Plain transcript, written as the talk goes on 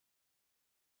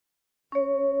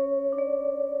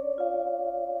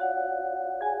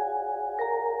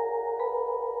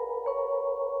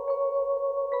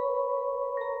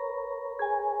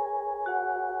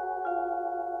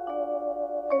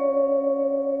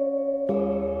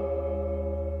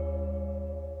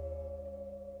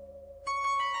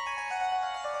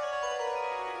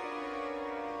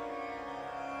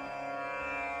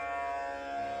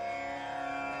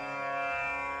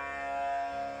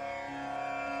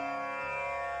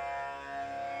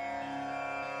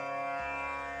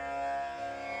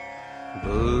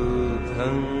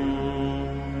बुद्धं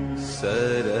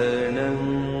शरणं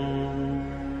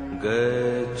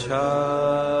गच्छामि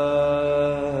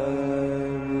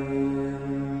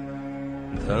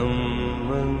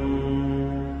धम्मं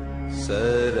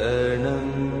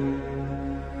शरणं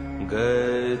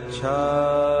गच्छामि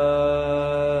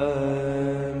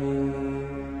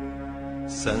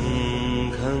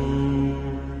संघं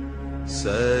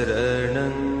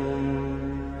शरणं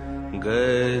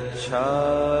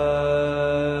गच्छामि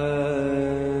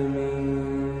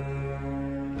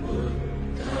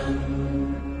बुद्धं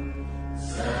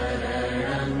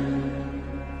शरणं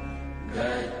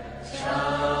गच्छामि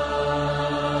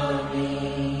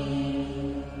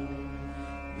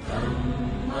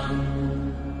धम्मं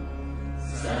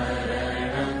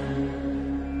शरणं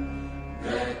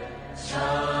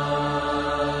गच्छामि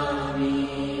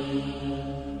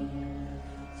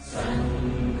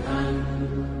संघं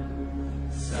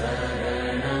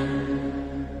शरणं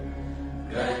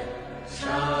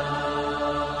गच्छामि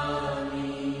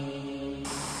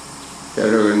เจ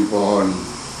ริญพร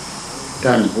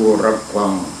ท่านผู้รับฟั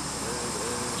ง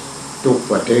ทุก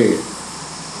ประเทศ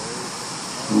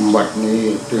บัดนี้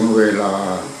ถึงเวลา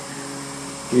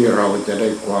ที่เราจะได้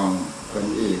ฟังกัน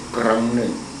อีกครั้งหนึ่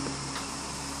ง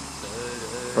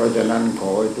เพราะฉะนั้นข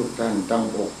อให้ทุกท่านตั้ง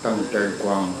อกตั้งใจ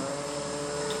ฟัง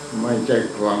ไม่ใช่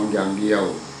ฟังอย่างเดียว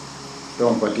ต้อ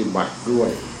งปฏิบัติด้วย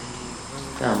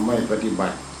ถ้าไม่ปฏิบั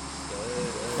ติ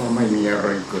ก็ไม่มีอะไร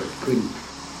เกิดขึ้น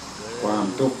ความ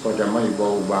ทุกข์ก็จะไม่เบา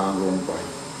บางลงไป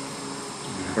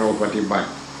เราปฏิบัติ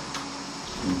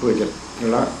เพื่อจะ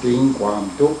ละทิ้งความ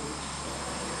ทุกข์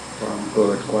ความเกิ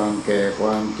ดความแก่คว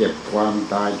ามเจ็บความ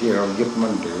ตายที่เรายึด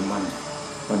มั่นถือมั่น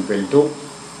มันเป็นทุกข์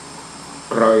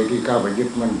ใครที่เข้าไปยึด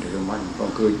มั่นถือมั่นก็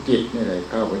คือจิตนี่แหละ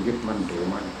เข้าไปยึดมั่นถือ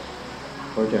มั่น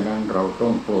เพราะฉะนั้นเราต้อ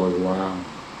งปล่อยวาง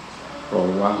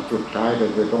สุดท้ายก็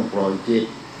คือต้องปล่อยจิต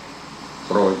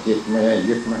ไม่ให้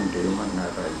ยึดมั่นถือมั่นอะ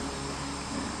ไร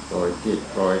ปล่อยจิต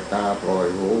ปล่อยตาปล่อย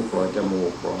หูปล่อยจมู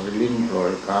กปล่อยลิ้นปล่อ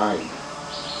ยกาย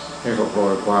ให้เขาปล่อ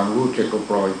ยความรู้สึกก็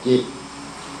ปล่อยจิต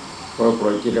พอปล่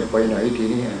อยจิตไปไหนที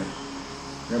นี้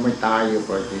แล้วไม่ตายอยู่ป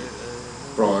ล่อยจิต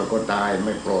ปล่อยก็ตายไ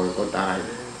ม่ปล่อยก็ตาย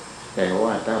แต่ว่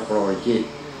าถ้าปล่อยจิต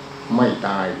ไม่ต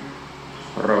าย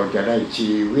เราจะได้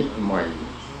ชีวิตใหม่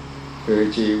คือ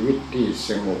ชีวิตที่ส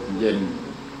งบเย็น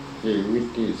ชีวิต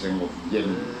ที่สงบเย็น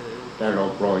ถ้าเรา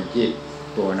ปล่อยจิต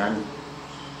ตัวนั้น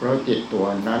เพราะจิตตัว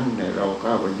นั้นเนี่ยเราเข้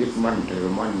าไปยึดมั่นถือ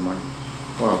มั่นมัน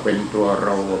ว่าเป็นตัวเร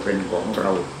าว่าเป็นของเร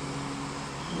า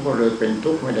ก็เลยเป็น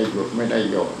ทุกข์ไม่ได้หยุดไม่ได้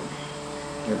หย่อน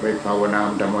ไปภาวนา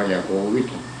ทำไมโควิด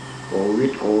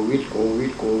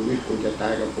กูจะตา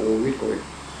ยกับโควิด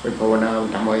ไปภาวนา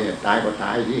ทำไมตายก็ต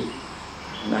ายที่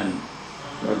นั่น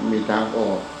เรามีทางอ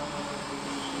อก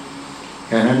แ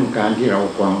ค่นั้นการที่เรา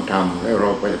ฟังธรรมแล้วเรา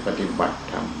ไปปฏิบัติ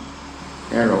ธรรม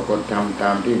แล้วเราก็ทำต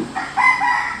ามที่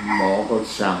หมอก็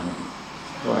สั่ง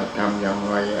ว่าทำยัง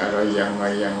ไงอะไรยังไง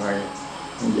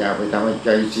อย่าไปทำให้ใจ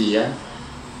เสีย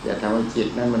อย่าทำให้จิต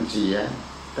นั้นมันเสีย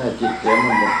ถ้าจิตเสีย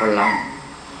มันหมดพลัง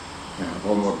พ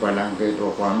อหมดพลังคือตัว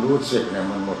ความรู้สึกเนี่ย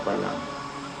มันหมดพลัง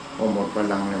พอหมดพ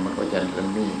ลังเนี่ยมันก็จะ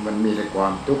มันมีแต่ควา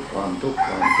มทุกข์อ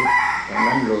ย่าง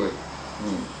นั้นเลย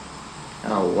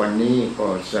วันนี้ก็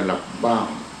สลับบ้าง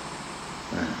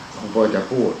หลวงพ่อจะ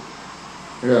พูด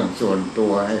เรื่องส่วนตั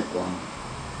วให้ฟัง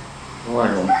เพราะว่า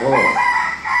หลวงพ่อ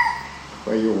ไป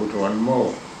อยู่สวนโม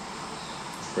ก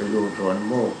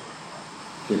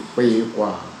10 ปีกว่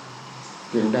า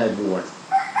จึงได้บวช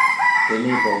ที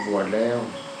นี้พอบวชแล้ว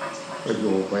ก็อ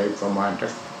ยู่ไปประมาณสั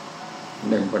ก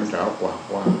1 พรรษากว่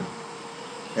า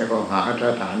แล้วก็หาส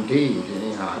ถานที่ที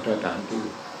นี้หาสถานที่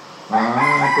หา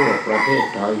ทั่วประเทศ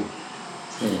ไทย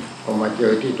นี่พอมาเจ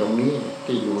อที่ตรงนี้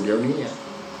ที่อยู่เดี๋ยวนี้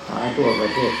หาทั่วปร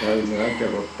ะเทศไทยเหนือจ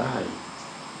รดใต้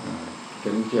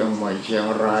ถึงเชียงใหม่เชียง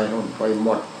รายนู่นไปหม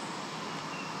ด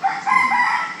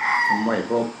ไม่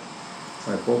พ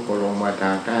บก็ลงมาท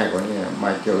างใต้กว่านี้ม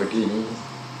าเจอที่นี้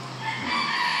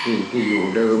ที่อยู่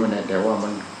เดิมนะแต่ว่ามั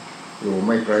นอยู่ไ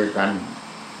ม่ไกลกัน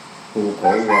ภูเข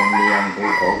าวังเนียงภู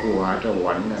เขาภูหาสว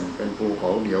รรค์นั่นเป็นภูเขา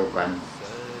เดียวกัน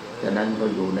ฉะนั้นก็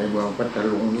อยู่ในเมืองพัท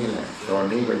ลุงนี่แหละตอน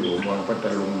นี้ก็อยู่เมืองพัท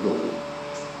ลุงอยู่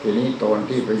ทีนี้ตอน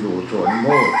ที่ไปอยู่สวนโม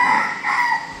ก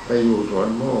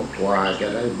กว่าจะ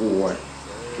ได้บวช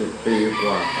10 ปีก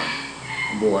ว่า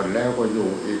บวชแล้วก็อยู่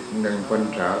อีก1 พรร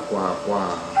ษากว่า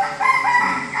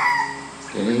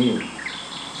ทีนี้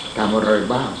ทำอะไร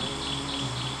บ้าง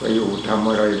ไปอยู่ทำ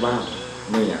อะไรบ้าง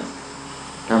เนี่ย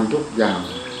ทำทุกอย่าง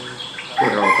ที่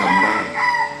เราทำได้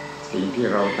สิ่งที่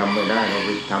เราทำไม่ได้เราไป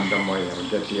ทำทำไมมัน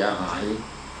จะเสียหาย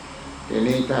ที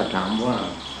นี้ถ้าถามว่า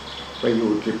ไปอ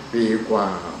ยู่10 ปีกว่า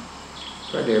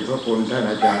พระเดชพระคุณท่าน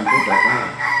อาจารย์พุทธทาส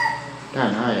ท่าน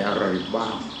ให้อะไรบ้า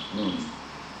งเ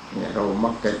นี่ยเรามั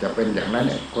กจะเป็นอย่างนั้น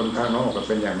เนี่ยคนข้างนอกก็เ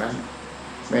ป็นอย่างนั้น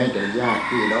แม้แต่ญาติ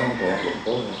พี่น้องของหลวง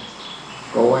พ่อ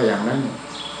ก็ว่าอย่างนั้น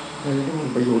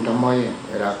ไปอยู่ทำไมเ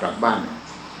วลากลับบ้าน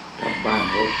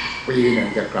ปีหนึ่ง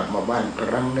จะกลับมาบ้านค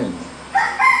รั้งหนึ่ง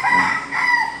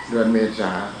เดือนเมษ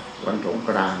าวันสงก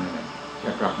รานต์จ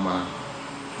ะกลับมา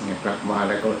แ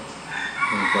ล้วก็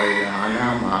ไปหาน้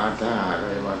ำหาท่าอะไร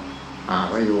มา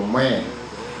ไปอยู่แม่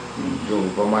อยู่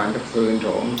ประมาณคืน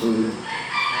2 คืน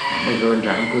ไม่เกิน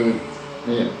3 คืน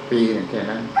นี่ปีหนึ่งแค่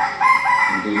นั้น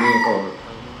ทีนี้ก็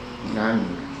นั่น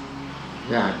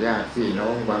ญาติพี่น้อ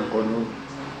งบางคน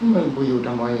มึงไปอยู่ท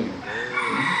ำไม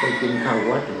ไปกินข้าว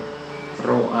วัดเร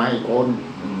าอายคน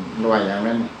ว่าอย่าง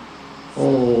นั้นโอ้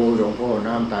หลวงพ่อ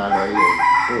น้ำตาไหล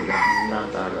พูดอย่างน้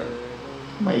ำตาไหล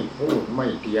ไม่พูดไม่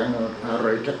เถียงอะไร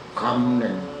สักคำห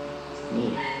นึ่งนี่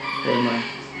เห็นไหม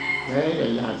แม้แต่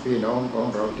ญาติพี่น้องของ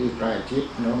เราที่ใกล้ชิด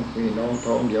น้องพี่น้อง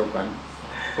ท้องเดียวกัน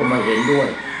ก็ไม่เห็นด้วย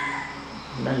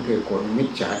นั่นคือคนมิจ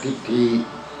ฉาทิฏฐิ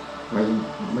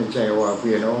ไม่ใช่ว่า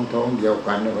พี่น้องท้องเดียว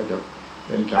กันเนี่ยก็จะเ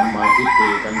ป็นสัมมาทิฏฐิ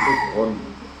กันทุกคน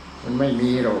มันไม่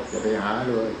มีหรอกจะไปหา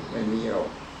เลยไม่มีหรอก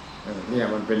เนี่ย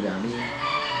มันเป็นอย่างนี้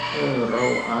เรา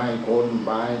อายคน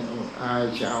อาย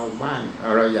ชาวบ้านอะ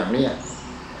ไรอย่างเนี้ย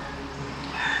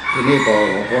ทีนี้พอ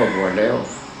หลวงพ่อบวชแล้ว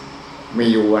มี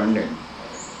อยู่วันหนึ่ง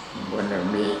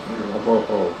มีหลวงพ่อ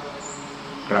ก็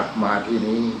กลับมาที่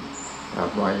นี้กลับ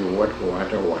มาอยู่วัดหัว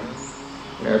ตะวัน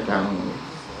แล้วทาง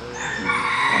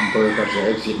อำเภอกระแส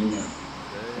สินเนี่ย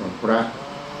พระ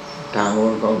ทางโน้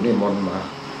นเขานิมนต์มา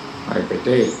ให้ไปเ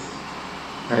ท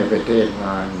ศง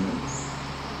าน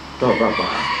ทอดผ้าป่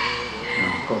า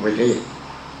ก็ไปเทศ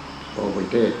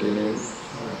ทีนี้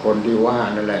คนที่ว่า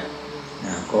นั่นแหละ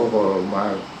เขาก็มา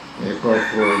มีครอบ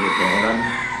ครัวอยู่ตรงนั้น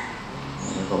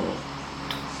ก็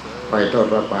ไปทอด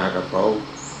ผ้าป่ากับเขา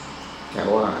แต่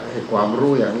ว่าความ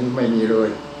รู้อย่างนี้ไม่มีเลย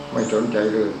ไม่สนใจ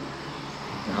เลย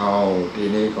เอาที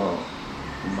นี้ก็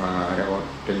มาแล้วก็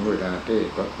ถึงเวลาเทศ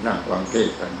ก็นั่งฟังเทศ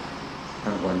กัน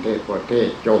นั่งฟังเทศพอเทศ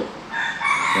จบ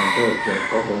เ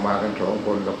ขาคงมากัน2 ค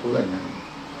นกับเพื่อน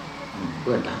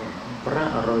ถามพระ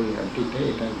อร่อยที่เ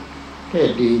ทศ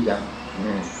ดีจัง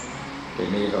ที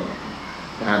นี้ก็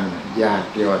ท่านญาติ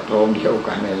เดียวท้องเดียว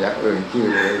กันเนี่ยอย่าชื่อ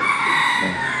เลย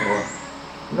เพราะว่า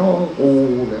น้องกู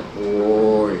เนี่ยโอ้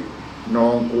ยน้อ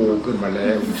งกูขึ้นมาแล้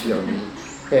วเที่ยวนี้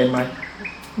เป็นไหม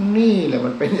นี่แหละมั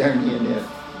นเป็นอย่างนี้เนี่ย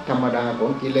ธรรมดาของ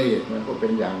กิเลสมันก็เป็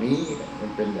นอย่างนี้มัน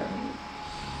เป็นอย่างนี้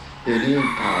ทีนี้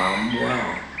ถามว่า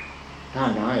ท่า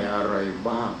นให้อะไร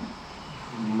บ้าง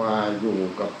มาอยู่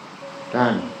กับท่า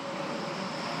น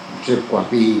10 กว่า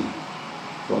ปี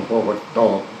หลวงพ่อก็ตอ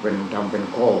บทำเป็น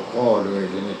ข้อเลย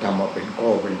ทีนี้ทำมาเป็นข้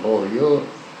อเยอะ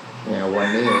เนี่ยวัน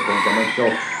นี้คงจะไม่จ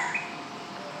บ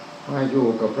มาอยู่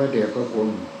กับพระเดชพระคุณ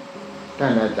ท่า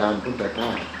นอาจารย์พุทธท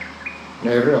าสใน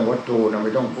เรื่องวัตถุเราไ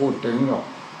ม่ต้องพูดถึงหรอก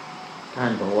ท่า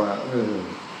นบอกว่า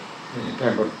ท่า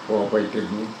นก็พอไปถึง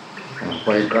ไป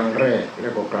ครั้งแรกแล้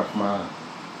วก็กลับมา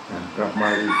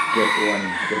อีก7 วัน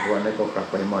แล้วก็กลับ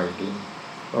ไปใหม่ที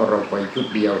ก็เราไปชุด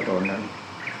เดียวตอนนั้น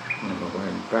บอกว่า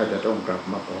พระจะต้องกลับ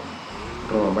มาก่อน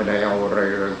ก็ไม่ได้เอาอะไ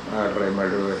รมา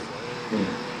เลยนี่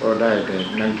ก็ได้แต่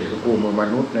หนังสือคู่มือม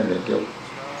นุษย์นั่นแหละเดี๋ยว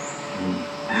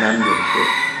นั่นอยู่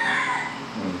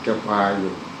จะพาอ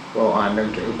ยู่ก็อ่านหนัง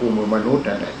สือคู่มือมนุษย์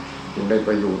นั่นแหละจึงได้ไป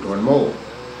อยู่สวนโมก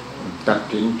ตัด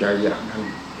สินใจอย่างนั้น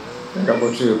แล้วเราก็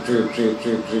สืบ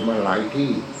มาหลายที่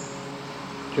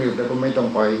สืบแล้วก็ไม่ต้อง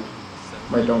ไป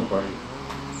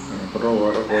เพราะว่า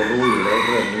เราก็รู้อยู่แล้วเ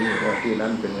รื่องนี้ว่าที่นั้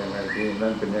นเป็นยังไงที่นั้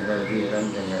นเป็นยังไงที่นั้น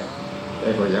ยังไงแต่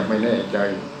ก็ยังไม่แน่ใจ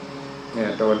เนี่ย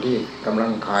ตอนที่กำลั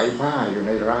งขายผ้าอยู่ใ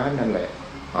นร้านนั่นแหละ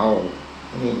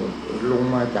นี่ลุง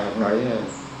มาจากไหน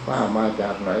ป้ามาจา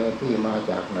กไหนพี่มา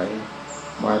จากไหน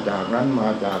มาจากนั้นมา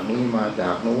จากนี้มาจ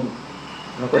ากนู้น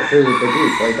แล้วก็ซื้อไปที่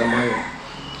ไปทำไม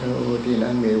ที่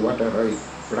นั้นมีวัดอะไร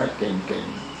พระเก่ง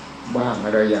ๆบ้างอ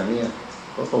ะไรอย่างเนี้ย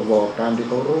ก็บอกตามที่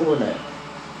เขารู้แหละ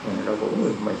เราก็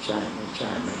ไม่ใช่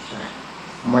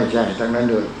ทั้งนั้น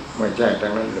เลย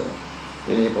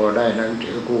ทีนี้พอได้หนัง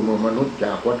สือคู่มือมนุษย์จ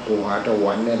ากวัดกูหาตะ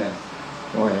วันเนี่ยนะ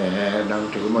ว่าหนัง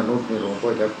สือมนุษย์นี่หลวงพ่อ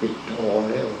จะปิดทอง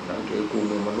แล้วหนังสือคู่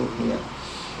มือมนุษย์เนี่ย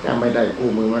ถ้าไม่ได้คู่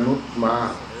มือมนุษย์มา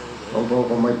หลวงพ่อ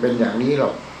ก็ไม่เป็นอย่างนี้หร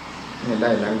อกไม่ได้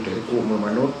หนังสือคู่มือม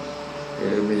นุษย์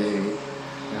มี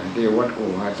ที่วัดกู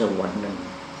หาสวรรค์นึง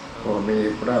ก็มี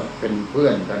พระเป็นเพื่อ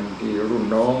นกันที่รุ่น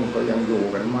น้องก็ยังอยู่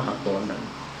กันมากตอนนั้น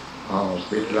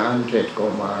ปิดร้านเสร็จก็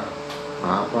มาห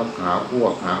าพระหาพว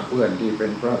กหาเพื่อนที่เป็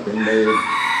นพระเป็นเนร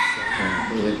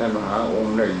มีท่านมหาอง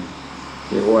ค์หนึ่ง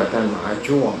ที่ว่าท่านมหา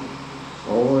ช่วงโ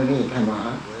อ้นี่ท่านมหา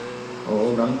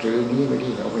หนังสือนี้ไป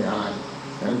ที่เขาไปอ่าน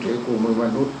หนังสือคู่มือม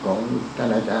นุษย์ของท่าน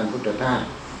อาจารย์พุทธทาส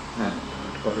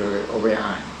ก็เลยเอาไปอ่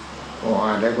าน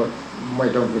แล้วก็ไม่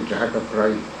ต้องปรึกษากับใคร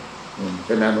เ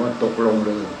ป็นนั้นว่าตกลงเ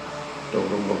ลยตก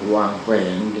ลงบอกวางแผ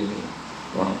นดี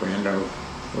วางแผนเรา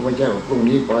ไม่ใช่ว่าพรุ่ง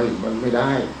นี้ไปมันไม่ไ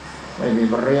ด้ไม่มี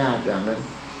มารยาทอย่างนั้น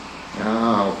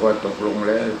พอตกลง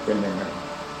แล้วเป็นยังไง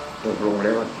ตกลงแ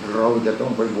ล้วว่าเราจะต้อ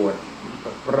งไปบวช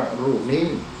พระรูปนี้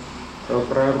เพราะ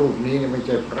พระรูปนี้ไม่ใ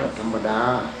ช่พระธรรมดา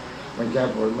ไม่ใช่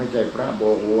พระบ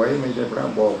อกหวยไม่ใช่พระ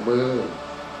บอกเบอร์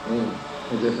นี่ไ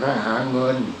ม่ใช่พระหาเงิ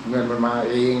นมันมา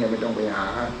เองเนี่ยไม่ต้องไปหา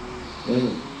นี่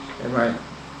เห็นไหม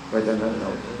เพราะฉะนั้นเรา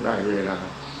ได้เวลา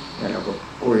แล้วเราก็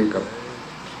คุยกับ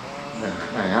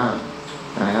นายห้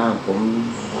างผม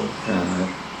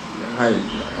ให้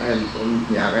ผม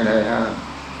อยากให้นายห้าง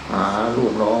หาลู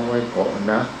กน้องไว้ก่อน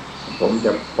นะผมจ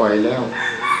ะปล่อยแล้ว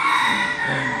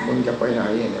มึงจะไปไหน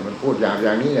เนี่ยมันพูดอย่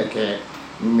างนี้แหละแขก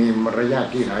มีมารยาท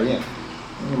ที่ไหนเนี่ย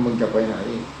มึงจะไปไหน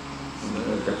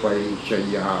มึงจะไปชัย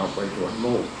ยาไปสวนโม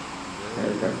ก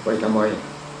ไปทำไม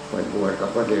ไปบวชกับ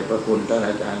พระเดชพระคุณท่านอ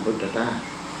าจารย์พุทธทาส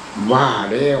ว่า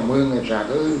แล้วมึงไอ้สัก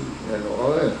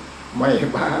ไม่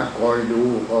บ้าคอย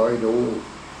ดู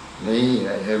นี่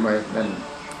เห็นไหมนั่น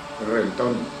เริ่ม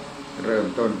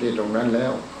ต้นที่ตรงนั้นแล้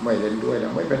วไม่เห็นด้วยน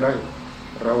ะไม่เป็นไร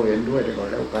เราเห็นด้วยแต่ก็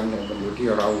แล้วกันเนี่ยมันอยู่ที่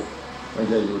เราไม่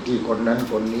ใช่อยู่ที่คนนั้น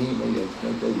คนนี้ไม่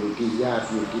ใช่อยู่ที่ญาติ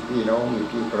อยู่ที่พี่น้องอยู่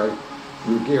ที่ใครอ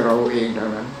ยู่ที่เราเองเท่า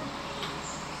นั้น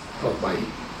พอไป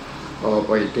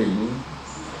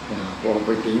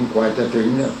ถึงกว่าจะถึง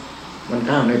เนี่ยมัน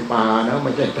ข้ามในป่านะไ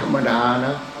ม่ใช่ธรรมดาน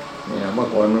ะเนี่ยเมื่อ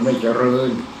ก่อนมันไม่เจริญ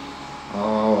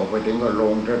ไปถึงก็ล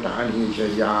งสถานีชั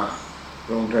ยยาโ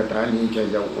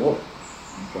อ้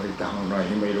ไปทางไหน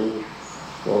ไม่รู้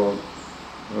พอ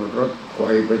รถไฟ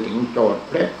ไปถึงจอด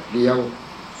แป๊บเดียว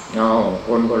ค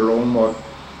นก็ลงหมด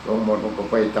มันก็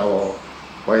ไปต่อ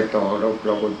แล้วเร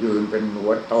าก็ยืนเป็นหั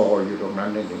วต่ออยู่ตรงนั้น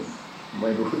นี่เองไม่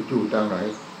รู้อยู่ทางไหน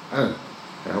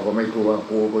เราก็ไม่กลัว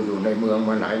กูก็อยู่ในเมืองม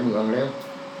าหลายเมืองแล้ว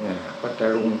เนี่ยพัท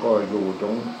ลุงก็อยู่ตร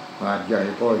งหาดใหญ่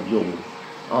ก็อยู่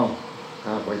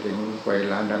ถ้าไป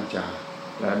ร้านน้ำ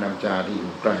ชาที่อ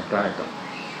ยู่ใกล้ๆกับ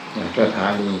สถา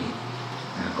นี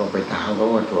ก็ไปถามเขา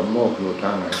ว่าสวนโมกอยู่ท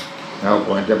างไหนเรา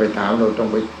ก่อนจะไปถามเราต้อง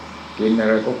ไปกินอะ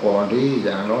ไรก็ก่อนที่อ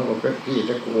ย่างน้อยก็เป๊ปซี่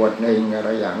จะขวดหนึ่งอะไร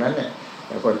อย่างนั้นเนี่ยแ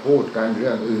ล้วก็พูดกันเ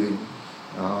รื่องอื่น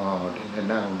ที่จะ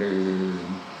นั่งดื่ม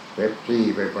เป๊ปซี่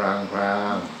ไปพลาง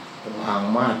วาง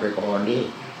มาดไปก่อนที่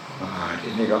ที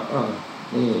นี้ก็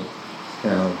นี่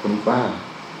คุณป้า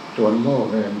สวนโมก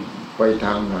เนี่ยไปท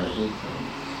างไหน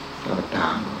ก็ถา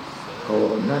มเขา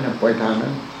นั่นไปทาง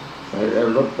นั้นไปแล้ว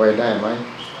รถไปได้ไหม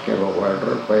แกบอกว่าร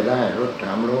ถไปได้รถ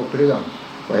3 โลเครื่อง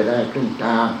ไปได้ครึ่งท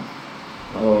าง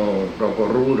เราก็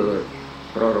รู้เลย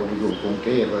เพราะเราอยู่กรุงเท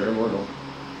พแล้วเรา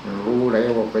รู้แล้ว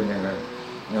ว่าเป็นยังไง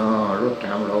รถ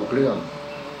3 โลเครื่อง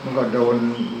มันก็โดน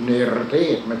เนรเท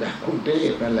ศมาจากกรุงเท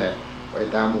พนั่นแหละไป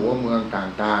ตามหัวเมือง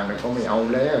ต่างๆเขาไม่เอา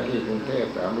แล้วที่กรุงเทพ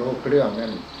3 โลเครื่องนั่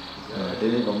นที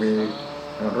นี้ก็มี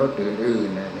รถอื่น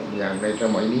ๆอย่างในส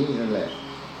มัยนี้นั่นแหละ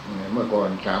เมื่อก่อน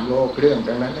3 โลเครื่อง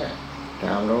ทั้งนั้นแหละ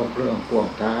3 โลเครื่องพ่วง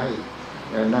ท้าย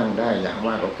แล้วนั่งได้อย่างม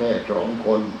ากก็แค่2 ค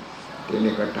นที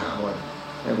นี้ก็ถามว่า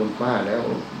ให้คุณป้าแล้ว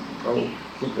เขา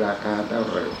คิดราคาเท่า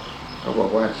ไหร่เขาบอก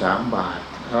ว่า3 บาท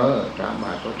3 บ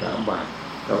าทก็3 บาท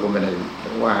เราก็ไม่ได้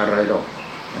ว่าอะไรหรอก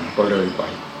ก็เลยไป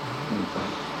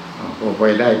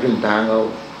ได้ครึ่งทาง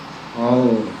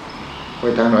ไป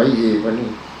ทางไหนอีกวันนี้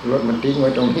รถมันทิ้งไว้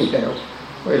ตรงนี้แล้ว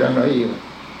ไปทางไหนอีก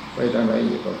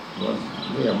ก็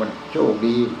เนี่ยมันโชค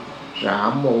ดี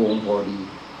3 โมงพอดี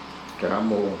3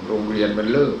 โมงโรงเรียนมัน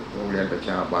เลิกโรงเรียนประช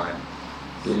าบาล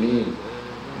ทีนี้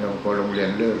พอโรงเรียน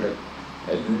เลิกเลย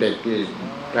เด็กที่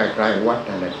ใกล้ๆวัด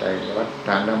นั่นแหละใกล้วัดท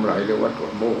านน้ำไหลหรือวัดสว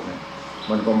นโมกเนี่ย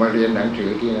มันก็มาเรียนหนังสื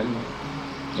อที่นั้นเ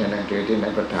นี่ยหนังสือที่นั้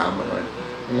นก็ถามมันว่า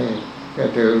แค่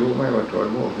เธอรู้ไหมว่าสวน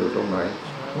โมกอยู่ตรงไหน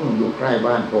อยู่ใกล้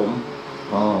บ้านผม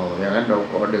อย่างนั้นเรา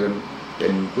ก็เดินเป็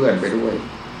นเพื่อนไปด้วย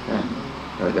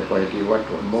เราจะไปที่วัด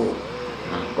สวนโมก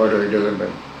ก็เลยเดิน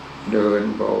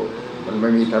ก็มันไม่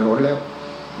มีถนนแล้ว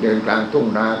เดินกลางทุ่ง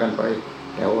นากันไป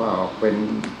แต่ว่าเป็น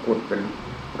กุดเป็น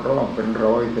ร่องเป็นร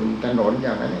อยเป็นถนนอย่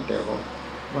างนั้นแต่ว่า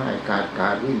ไม่ขา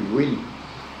ดวิ่ง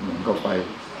ก็ไป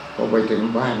พอไปถึง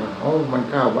บ้านมัน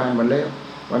เข้าบ้านมันแล้ว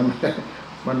มัน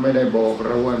มันไม่ได้บอกเ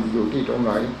ราว่าอยู่ที่ตรงไห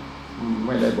นไ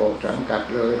ม่ได้บอกสังกัด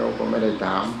เลยเราก็ไม่ได้ถ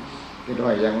ามคิดว่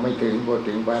ายังไม่ถึงพอ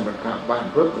ถึงบ้านมันข้างบ้าน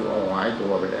ปุ๊บเอาหายตั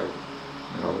วไปแล้ว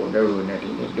เราก็เดินเนี่ยที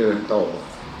นี้เดินต่อ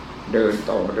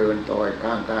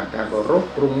ข้างก็รก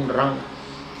รุงรัง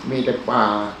มีแต่ป่า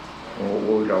โอ้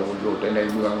ยเราอยู่แต่ใน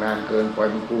เมืองนานเกินไป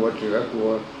มันกลัวเสือกลัว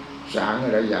สางอ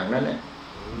ะไรอย่างนั้นเนี่ย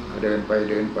เดินไป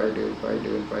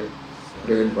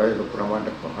ก็ประมาณ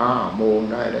5 โมง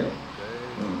ได้แล้ว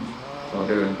พอ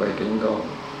เดินไปถึงก็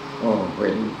เห็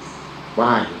น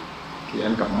ป้ายเขีย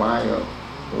นกับไม้ก็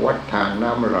วัดทางน้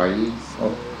ำไหล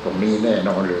ตรงนี้แน่น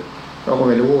อนเลยเราก็ไ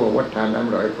ม่รู้ว่าวัดทางน้ำ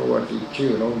ไหลเพราะว่าที่ชื่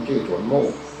อน้องชื่อสวนโมก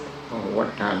วัด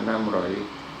ทางน้ำไหล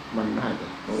มันน่าจะ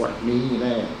วัดนี้แ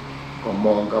น่ก็ม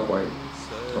องเข้าไป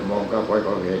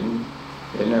ก็เห็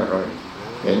นอะไร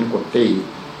เห็นกุฏิ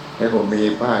แล้วก็มี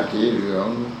ผ้าสีเหลือง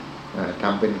ท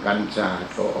ำเป็นกันศาสต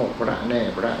ร์ก็พระแน่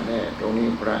ตรงนี้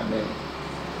พระแน่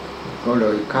ก็เล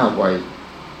ยเข้าไป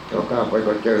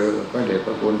ก็เจอพระเดชพ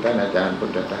ระคุณท่านอาจารย์พุท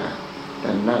ธทาสท่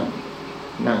าน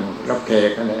นั่งรับแขก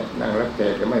นะนั่งรับแข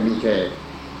กก็ไม่มีแขก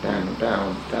ท่าน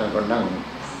ก็นั่ง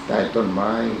ใต้ต้นไ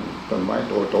ม้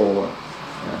โต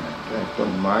ต้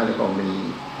นไม้แล้วก็มี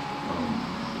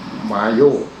มาโย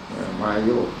ก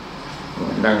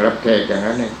นั่งรับแขกอย่าง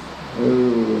นั้นเนี่ย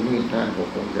นี่ท่านก็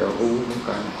คงจะรู้เหมือน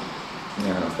กัน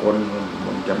คน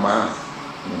มันจะมา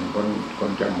ค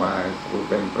นจะมาคือเ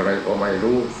ป็นใครก็ไม่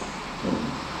รู้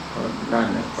นั่น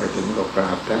ไปถึงก็กรา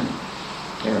บท่าน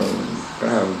กร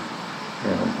าบ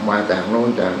มาจากโน้น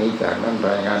จากนี้จากนั้นร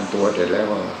ายงานตัวเสร็จแล้ว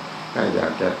ถ้าอยา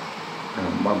กจะ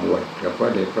มาบวชกับพระ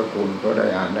เดชพระคุณก็ได้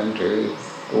อ่านหนังสือ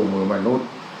คู่มือมนุษย์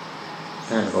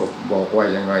ท่านเขาบอกว่า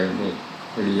ยังไงนี่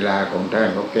ลีลาของท่าน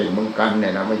เขาเก่งเหมือนกันเนี่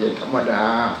ยนะไม่ใช่ธรรมดา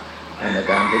อา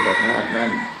จารย์พุทธทาสนั่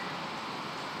น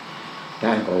ท่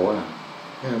านบอกว่า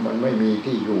มันไม่มี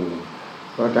ที่อยู่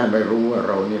เพราะท่านไม่รู้ว่า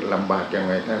เรานี่ลำบากยังไ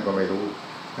งท่านก็ไม่รู้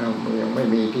ยังไม่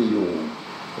มีที่อยู่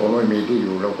พอไม่มีที่อ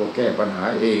ยู่เราก็แก้ปัญหา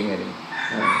เองไงนี่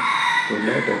ถึงแ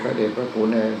ม้แต่พระเดชพระคุณ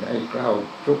ไอ้เกล้า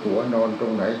ทุกหัวนอนตร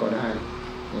งไหนก็ได้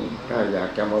นี่ถ้าอยาก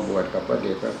จะมาบวชกับพระเด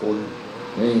ชพระคุณ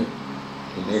นี่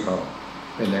ทีนี้ก็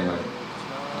เป็นยังไง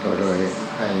ก็เลย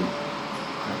ให้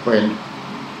เป็น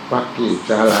พักที่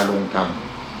ศาลาลงธรรม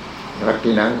พัก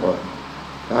ที่นั้นก่อน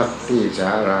พักที่ศา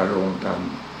ลาลงธรรม2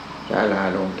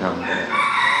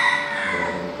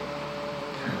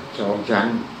 ชั้น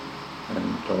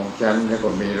แล้วก็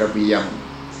มีระเบียง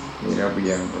หล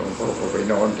วงพ่อก็ไป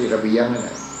นอนที่ระเบียงนั่นแห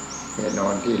ละไปนอ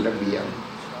นที่ระเบียง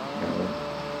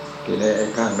ทีนี้ไอ้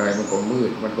ข้างในมันก็มื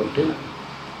ดมันก็ทึ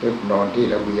บนอนที่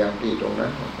ระเบียงที่ตรงนั้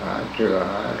นหาเสื้อ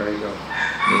หาอะไรก็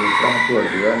มีต้องช่วย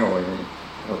เหลือหน่อย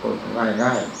แล้วก็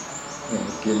ง่าย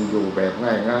กินอยู่แบบ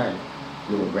ง่าย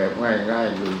อยู่แบบง่าย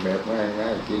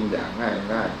กินอย่างง่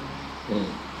ายนี่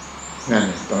นั่น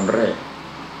ตอนแรก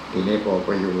ทีนี้พอไป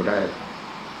อยู่ได้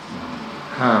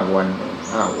5 วัน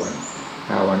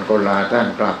ก็ลาท่าน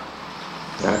กลับ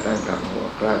ว่า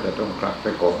กล้าจะต้องกลับไป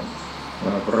ก่อน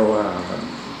เพราะว่า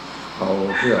เอา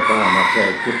เสื้อผ้ามาแค่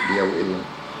ชุดเดียวเอง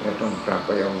แล้วต้องกลับไ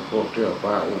ปเอาพวกเสื้อ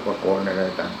ผ้าอุปกรณ์อะไร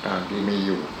ต่างๆที่มีอ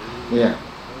ยู่เนี่ย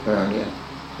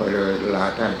ก็เลยลา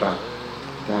ท่านกลับ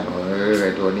ท่านบอกไอ้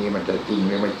ตัวนี้มันจะจริงห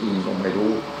รือไม่จริงก็ไม่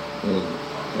รู้นี่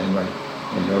เห็นไหม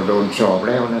เราโดนสอบ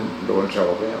แล้ว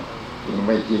จริงไ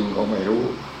ม่จริงก็ไม่รู้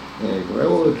นี่แล้ว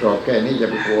สอบแค่นี้จะ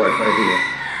ไปกลัวอะไรดี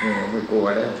ไม่กลัว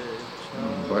แล้ว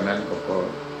เพราะนั้น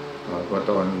ก็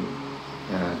ตอน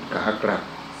ขากลับ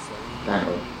ท่าน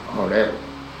เอาแล้ว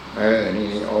นี่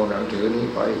เอาหนังสือนี้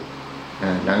ไป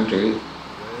หนังสือ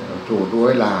ถูกร้อ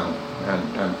ยลาง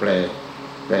ท่านแปล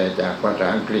จากภาษา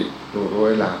อังกฤษถูกร้อ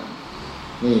ยลาง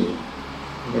นี่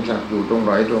ไม่ทราบอยู่ตรงไห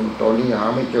นตอนนี้หา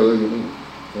ไม่เจออยู่นี่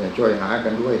ช่วยหากั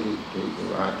นด้วยที่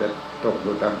อาจจะตกอ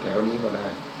ยู่ตามแถวนี้ก็ได้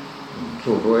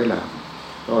ถูกร้อยลาง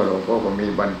ก็หลวงพ่อก็มี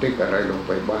บันทึกอะไรลงไ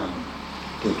ปบ้าง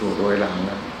ที่ถูกร้อยลาง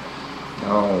นั้น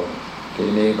ที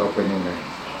นี้ก็เป็นยังไง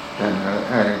ท่าน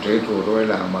อ่านหนังสือถูกร้อย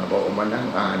ลางมาบอกมานั่ง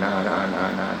อ่าน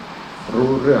รู้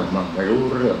เรื่องมั่งไม่รู้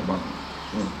เรื่องมั่ง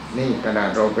นี่ขนาด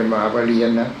เราเป็นมหาปริญญา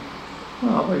นะม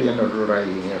หาปริญญาอะไร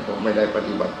เนี่ยผมไม่ได้ป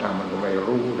ฏิบัติตามมันก็ไม่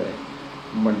รู้เลย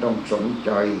มันต้องสนใ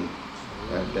จ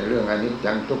แต่เรื่องอนิจ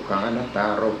จังทุกขังอนัตตา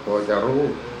เราพอจะรู้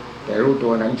แต่รู้ตั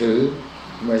วหนังสือ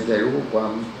ไม่ใช่รู้ควา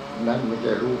มนั้นไม่ใ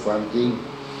ช่รู้ความจริง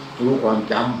รู้ความ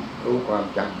จำ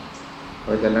เพ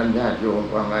ราะฉะนั้นญาติโยม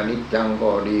ฟังอนิจจัง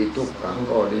ก็ดีทุกขัง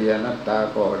ก็ดีอนัตตา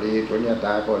ก็ดีสุญญต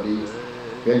าก็ดี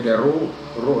เพียงแต่รู้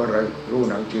อะไรรู้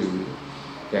หนังสือ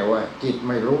แต่ว่าจิตไ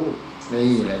ม่รู้นี่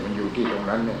แหละมันอยู่ที่ตรง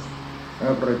นั้นเนี่ย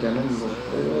เพราะฉะนั้น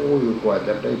กว่าจ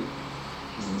ะได้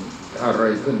อะไร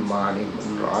ขึ้นมานี่มัน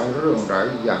หลายเรื่องหลาย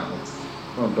อย่าง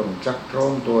ต้องซักซ้อ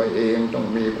มตัวเองต้อง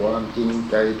มีความจริง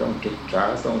ใจต้องศึกษา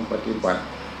ต้องปฏิบัติ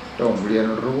ต้องเรียน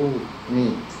รู้นี่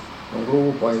รู้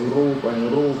ไปรู้ไป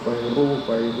รู้ไปรู้ไป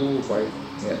รู้ไป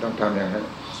เนี่ยต้องทำอย่างนั้น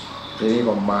ทีนี้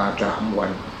ก็มา3 วั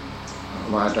น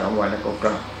แล้วก็ก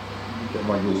ลับจะ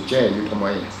มาอยู่แช่อยู่ทำไม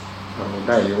เรา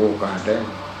ได้โอกาสแล้ว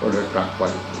ก็เลยกลับไป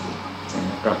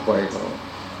ก็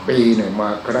ปีหนึ่งมา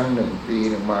ครั้งหนึ่งปี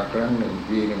หนึ่งมาครั้งหนึ่ง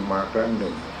ปีหนึ่งมาครั้งห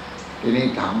นึ่งทีนี้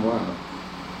ถามว่า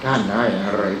ท่านให้อ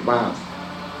ะไรบ้าง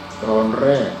ตอนแร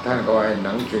กท่านก็ให้ห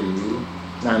นังสือ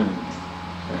นั่น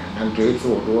หนังสือ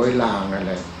สูตรร้อยลางนั่นแ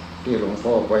หละที่หลวง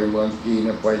พ่อไปเมืองจีน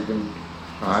ไปจน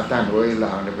หาท่านร้อยล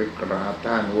างไปกราบ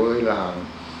ท่านร้อยลาง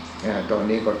ตอน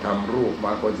นี้ก็ทำรูปม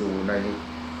าก็อยู่ใน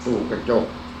ตู้กระจก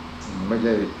ไม่ใ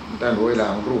ช่ท่านร้อยลา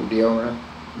งรูปเดียวนะ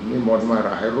นิมนต์มาห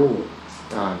ลายรูป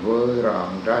ท่านร้อยลาง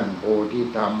ท่านโพธิ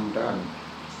ธรรมท่าน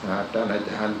อา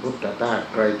จารย์พุทธทาส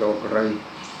ใครต่อใคร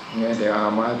เนี่ยเดี๋ยวอา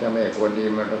มาจะแม่คนดี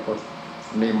มันก็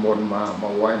นิมนต์ม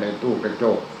าไว้ในตู้กระจ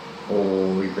กโอ้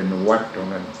ยเป็นวัดตรง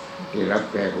นั้นที่รับ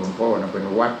แขกหลวงพ่อนะเป็น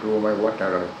วัดรู้ไหมวัดอะ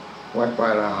ไรวัดพระ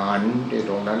อรหันต์ที่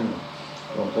ตรงนั้น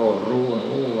หลวงพ่อรู้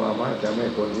อามาจะแม่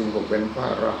คนดีก็เป็นพระ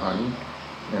อรหันต์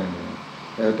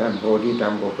แล้วท่านโพธิธร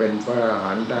รมก็เป็นพระอร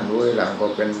หันต์ท่านร้อยหลังก็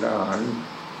เป็นพระอรหันต์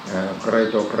ใคร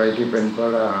ต่อใครที่เป็นพระอ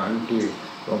รหันต์ที่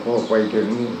หลวงพ่อไปถึง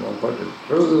หลวงพ่อจะ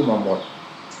ซื้อมาหมด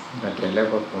แต่แล้ว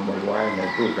ก็มาไว้ใน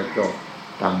ตู้กระจก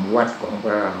ทำวัดของพ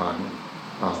ระอรหันต์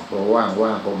พอว่าง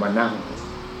ก็มานั่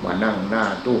งหน้า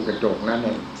ตู้กระจกนั้นเ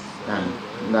นี่ย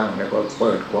นั่งแล้วก็เ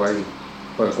ปิดคอย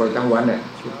ทั้งวันเนี่ย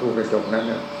ที่ตู้กระจกนั้นเ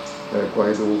นี่ยเปิดคอย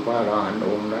ดูพระอรหันต์อ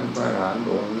งค์นั้นพระอรหันต์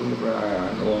องค์นี้พระอรหั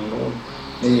นต์องค์โน้น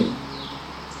นี่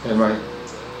เห็นไหม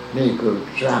นี่คือ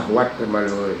สร้างวัดขึ้นมา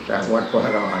เลยสร้างวัดพระอ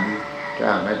รหันต์สร้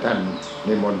างให้ท่าน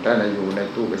นิมนต์ท่านอยู่ใน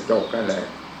ตู้กระจกนั่นแหละ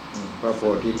พระโพ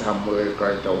ธิธรรมไกล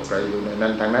โตไกลอยู่ในนั้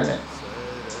นทางนั้นเนี่ย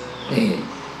นี่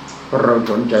เพราะเรา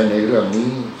สนใจในเรื่อง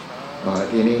นี้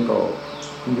ทีนี้ก็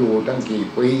อยู่ตั้งกี่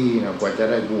ปีนะกว่าจะ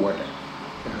ได้บวช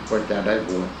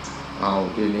เอา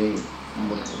ทีนี้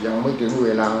ยังไม่ถึงเว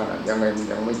ลายังไ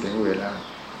ม่ถึงเวลา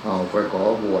ไปขอ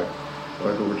บวชก็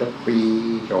ดูสักปี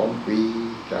2 ปี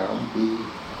3 ปี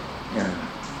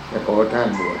จะขอท่าน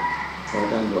บวช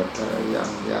ยั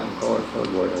งก็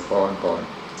บวชก่อน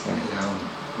ยัง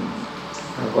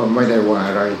ก็ไม่ได้ว่าอ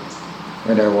ะไ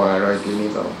รทีนี้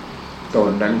ก็ตอ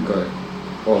นนั้นเกิด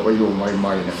พอไปอยู่ให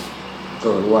ม่ๆนะเ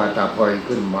กิดว่าตาไฟ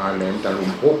ขึ้นมาแหลมตะลุ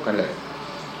มพุกกันแหละ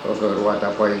ก็เกิดว่าตา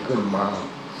ไฟขึ้นมา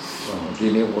ที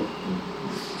นี้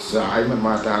สายมันม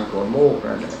าทางโขนโมก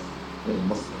นั่นแหละนี่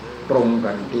มันตรง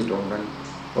กันที่ตรงนั้น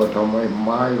ก็ทำให้ไ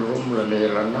ม้ล้มระเน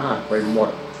ระนาดไปหมด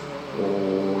โอ้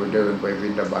เดินไปบิ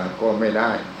ณฑบาตก็ไม่ไ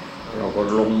ด้เราก็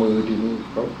ลงมือทีนี้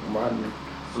ก็มัน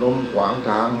ล้มขวาง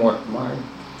ทางหมดไม้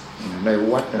ใน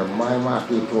วัดเนี่ยไม้มาก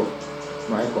ที่สุด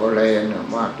ไม้กอแลน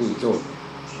มากที่สุด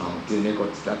ทีนี้ก็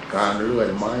จัดการเลื่อย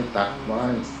ไม้ตัดไม้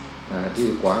ที่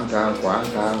ขวางทาง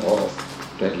ออก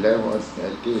เสร็จแล้ว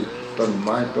ที่ต้นไ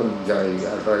ม้ต้นใหญ่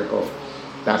อะไรก็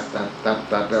ตัด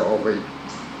แล้วเอาไป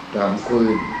ทำคื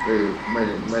นคือไ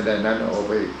ม่ได้นั้นเอา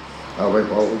ไป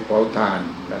เผาถ่าน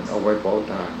นั่นเอาไปเผา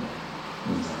ถ่าน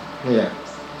เนี่ย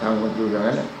ทำกันอยู่อย่าง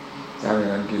นั้นทำอย่า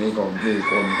งนั้นทีนี้ก็มี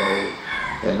คนเขา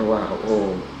เห็นว่าโอ้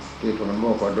ที่ถนนโม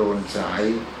กก็โดนสาย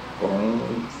ของ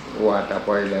วาตะไป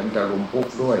แหลมตะลุมพุก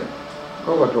ด้วย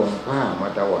ก็ส่งผ้ามา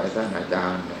ถวายท่านอาจา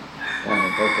รย์ท่าน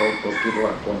เขาคิดว่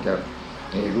าคงจะ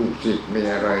มีลูกศิษย์มี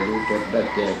อะไรรู้จะได้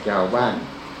แจกชาวบ้าน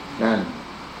นั่น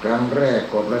ครั้งแรก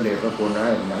ก็พระเดชพระคุณใ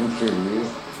ห้หนังสือ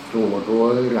ตัว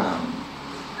หลัง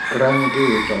ครั้งที่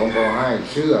2ก็ให้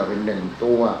เสื้อเป็น1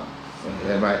 ตัวเ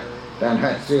ห็นไหมท่านให้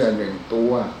เสื้อ1 ตั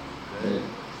ว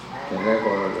แล้ว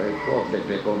ก็พวกเ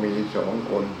ด็กๆก็มี2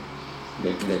 คนเ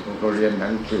ด็กๆก็เรียนหนั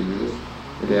งสือ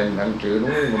นู้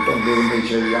นมันต้องเดินไป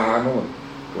ชัยยาโน่น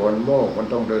โขนโมกมัน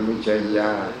ต้องเดินไปชัยย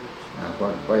า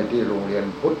ไปที่โรงเรียน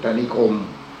พุทธนิคม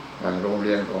โรงเ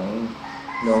รียนของ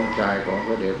น้องชายของพ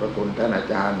ระเดชพระคุณท่านอา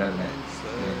จารย์นั่นแหละ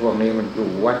พวกนี้มันอยู่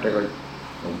วัดแต่ก็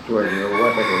ช่วยเหลือวั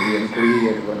ดแต่ก็เรียนฟรี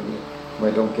คนนี้ไม่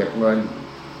ต้องเก็บเงิน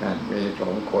นั่นมี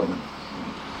2 คน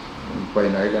ไป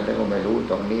ไหนกันแต่ก็ไม่รู้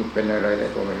ตอนนี้เป็นอะไรแต่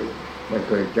ก็ไม่รู้ไม่เ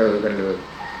คยเจอกันเลย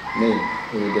นี่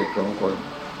คือเด็ก2 คน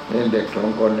นี่เด็ก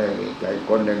2 คนเนี่ยใจ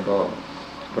คนหนึ่งก็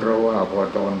เพราะว่าพอ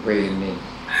ตอนเพลนนี่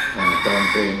ตอน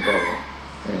เพลนก็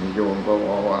โยมก็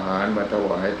เอาอาหารมาถว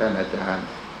ายท่านอาจารย์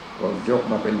ก็ยก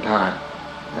มาเป็นถาด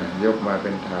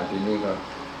ทีนี้ก็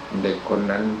เด็กคน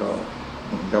นั้นก็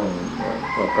ต้อง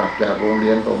ก็กลับจากโรงเรี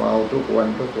ยนก็มาเอาทุกวัน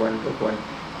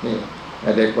นี่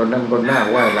เด็กคนนั้นคนหน้า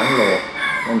ไหว้หลังโหลก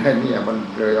มันได้เนี่ยมัน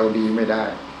เลยเอาดีไม่ได้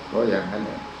เพราะอย่างนั้นเ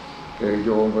นี่ยคือโย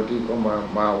มคนที่เขา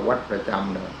มาวัดประจ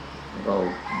ำเนี่ยก็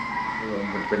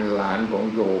มันเป็นหลานของ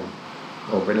โยม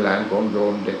ก็เป็นหลานของโย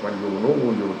มเด็กมันอยู่นู้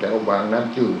นอยู่แถวบางน้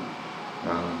ำจืด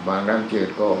บางน้ำจืด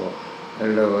ก็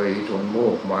เลยสวนโม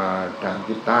กมาทาง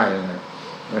ทิศใต้นะ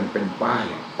มันเป็นป้า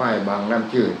ยบางน้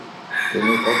ำจืดที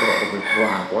นี้เขาก็เอาไปฝ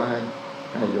ากไว้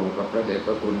ให้อยู่กับพระเดชพ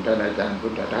ระคุณท่านอาจารย์พุ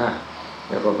ทธทาส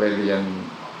แล้วก็ไปเรียน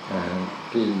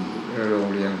ที่โรง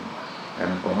เรียน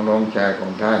ของน้องชายขอ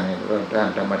งท่านเนี่ยเรื่องท่าน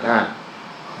ธรรมธาตุ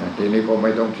ทีนี้ก็ไ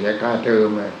ม่ต้องเสียค่าเทอม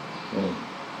เลยนี่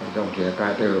ไม่ต้องเสียค่า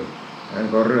เทอมนั่น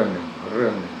ก็เรื่องหนึ่ง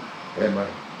เห็นไหม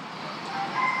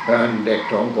เด็ก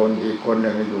2 คนอีกคนห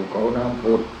นึ่งอยู่เขาน้ำ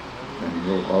ผุด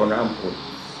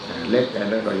เล็กแต่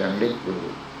นั้นก็ยังเล็กอ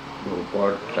ยู่ป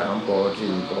.3 ป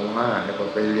.4 ป.5แล้วก็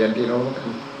ไปเรียนที่โน้น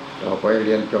ต่อไปเ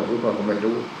รียนจบหรือเปล่าก็ไม่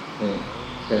รู้นี่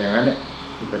เป็นอย่างนั้นเนี่ย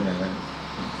เป็นอย่างนั้น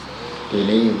ที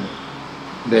นี้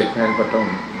เด็กนั้นก็ต้อง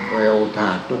ไปเอาถ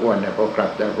าดทุกวันเนี่ยพอกลั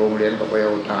บจากโรงเรียนก็ไปเอ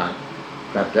าถาด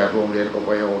กลับจากโรงเรียนก็ไ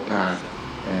ปเอาถาด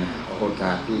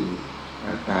ที่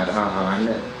ถาดอาหารเ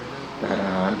นี่ยถาดอ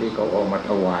าหารที่เขาเอามา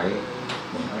ถวาย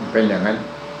มันเป็นอย่างนั้น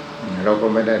เราก็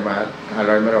ไม่ได้มาอะไ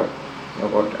รไม่หรอกเรา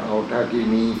ก็เอาเท่าที่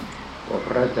มีก็พ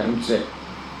ระฉันเสร็จ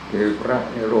คือพระ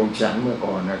ในโรงฉันเมื่อ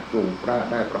ก่อนนะจูพระ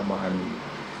ได้ประมาณ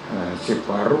10 ก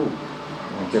ว่ารู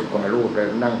ปเลย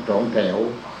นั่ง2 แถว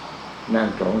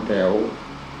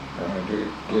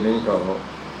ทีนี้ก็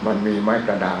มันมีไม้ก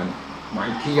ระดานไม้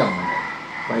เทีย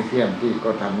มที่ก็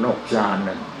ทำนอกจาน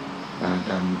นะ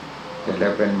ทำเสร็จแล้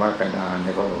วเป็นไม้กระดานแ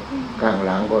ล้วก็ข้างห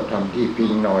ลังก็ทำที่พิ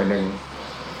งหน่อยหนึ่ง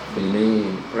ทีนี้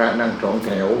พระนั่ง2 แ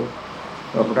ถว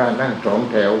แล้วพระนั่ง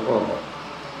2 แถวก็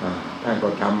ท่านก็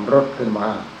ทำรถขึ้นมา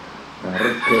ร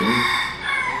ถเ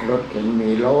ข็นมี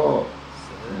ล้อ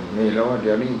เ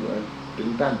ดี๋ยวนี้ถึง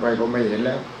ตั้งไปก็ไม่เห็นแ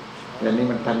ล้วเดี๋ยวนี้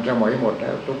มันทันสมัยหมดแล้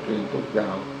วทุกสิ่งทุกอย่า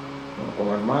งก็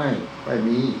มันไม่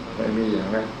มีอย่าง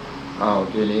นั้น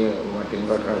ทีนี้มาถึง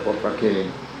ก็เราก็ประเค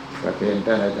น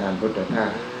ท่านอาจารย์พุทธทา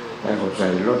สท่านก็ใส่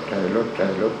รถ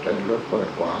เปิด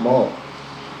ฝาหม้อ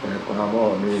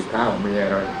มีข้าวมีอะ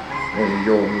ไรมีโย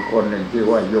มคนหนึ่งที่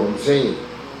ว่าโยมเซ่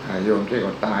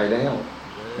ก็ตายแล้ว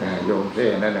โยมเซ่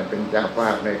นั่นเป็นเจ้าภา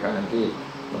พในการที่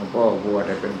หลวงพ่อบัวไ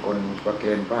ด้เป็นคนประเค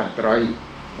นผ้าไตร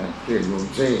ชื่อโยม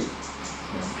เซ่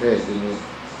ทีนี้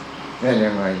แม่ยั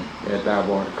งไงแกตา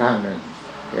บอดข้างหนึ่ง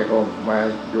แกก็มา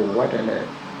อยู่วัดนั่นแหละ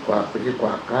กว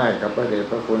าดค่ายกับพระเดช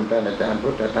พระคุณท่านอาจารย์พุ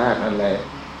ทธทาสนั่นแหละ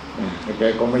แก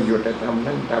ก็ไม่หยุดแต่ทำ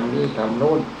นั่นทำนี้ทำโ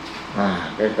น้น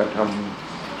แกก็ท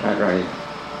ำอะไร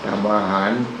ทำอาหา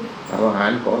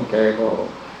รของแกก็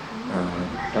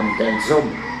ทำแกงส้ม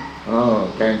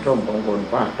ของคน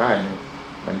ภาคใต้นี่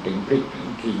มันถึงพริกถึง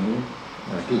ขิง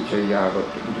ที่ชัยยาก็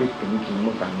ถึงพริกถึงขิงเห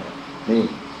มือนกัน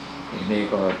นี่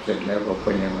ก็เสร็จแล้วก็เ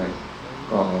ป็นยังไง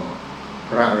ก็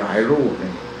พระหลายรูป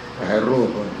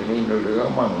ทีนี้เหลือ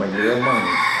มั่งไม่เหลือมั่ง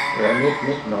เหลือ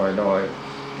นิดหน่อย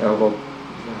แล้วก็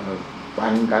ปั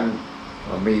นกัน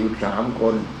มีอยู่3 ค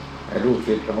นไอ้ลูก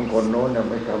ศิษย์2 คนโน้น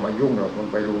ไม่เข้ามายุ่งหรอกมัน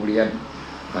ไปโรงเรียน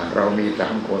เรามี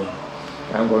3 คน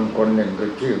คนหนึ่งก็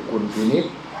ชื่อคุณพินิจ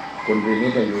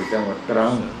อยู่จังหวัดตรั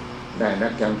งได้นั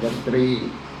กชั้นตรี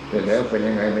แต่แล้วเป็น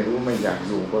ยังไงไม่รู้ไม่อยากอ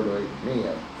ยู่ก็เลยนี่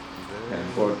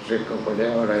พอเสร็จก็แล้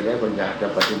วอะไรแล้วก็อยากจะ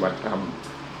ปฏิบัติธรรม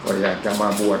ก็อยากจะมา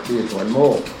บวชที่สวนโม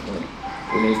ก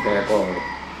ทีนี้แกก็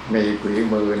มีฝี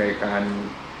มือในการ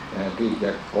ที่จะ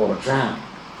ก่อสร้าง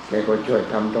แกก็ช่วย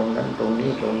ทำตรงนั้นตรงนี้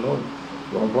ตรงโน้น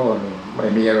หลวงพ่อนี่ไม่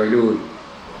มีอะไรเลย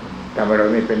ทำอะไร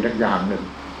ไม่เป็นสักอย่างหนึ่ง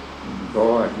ก็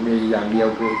มีอย่างเดียว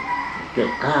คือเก็บ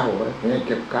ข้าวเ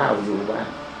ก็บข้าวอยู่บ้าน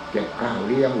เก็บข้าว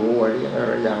เลี้ยงวัวเลี้ยงอะ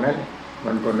ไรอย่างนั้น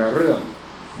มันคนละเรื่อง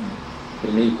ที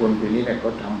นี้คนทีนี้เนี่ยเข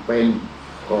าทำเป็น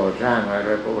ก่อสร้างอะไร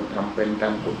ก็ทำเป็นท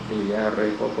ำกุฏิอะไร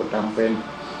ก็ทำเป็น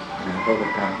ก็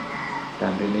ท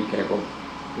ำทีนี้แกก็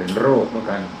เป็นโรคเหมือน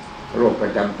กันโรคปร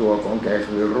ะจำตัวของแก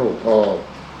คือโรคหอ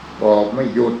บไม่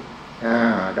หยุด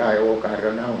ได้โอกาสก็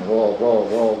นั่งวอ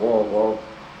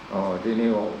ทีนี้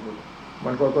มั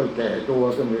นก็แก่ตัว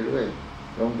ขึ้นไปเรื่อย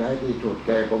ลงท้ายที่สุดแ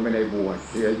กก็ไม่ได้บวช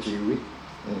เสียชีวิต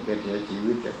แกเสียชี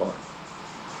วิตแต่ก่อน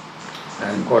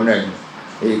คนหนึ่ง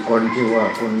อีกคนชื่อว่า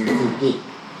คุณจุจิ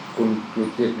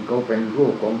ตเขาเป็นลู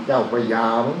กของเจ้าพระยา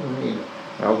นี่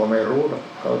เราก็ไม่รู้หรอก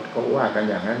เขาว่ากัน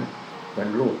อย่างนั้นเป็น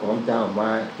ลูกของเจ้า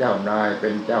นายเป็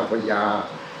นเจ้าพระยา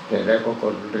แต่แล้วก็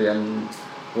เรียน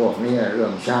พวกนี้เรื่อ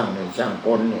งช่างก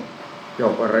ลเนี่ยจ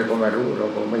บอะไรก็ไม่รู้เรา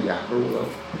ก็ไม่อยากรู้แล้ว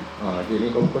ทีนี้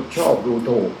ก็ชอบดู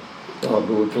ถูก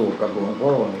กับหลวงพ่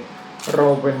อนี่เรา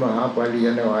เป็นมหาปริญ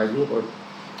ญาอายุก็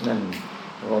นั่น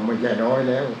ก็ไม่ใช่น้อย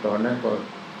แล้วตอนนั้นก็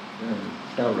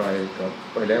เท่าไรก็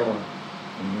ไปแล้ว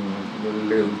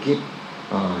ลืมคิด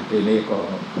ทีนี้ก็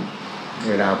เ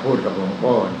วลาพูดกับหลวง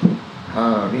พ่อ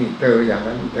นี่เธออย่าง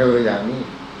นั้นเธออย่างนี้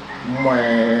แม่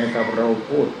กับเรา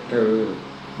พูดเธอ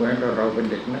เหมือนเราเป็น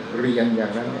เด็กนักเรียนอย่า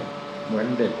งนั้น เหมือน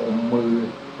เด็กอมมือ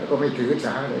แล้วก็ไม่ถือส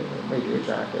าเลยไม่ถือ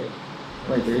สาแกไ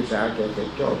ม่ถือสาแก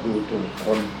ชอบดูถูก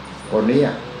คนนี้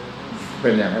เป็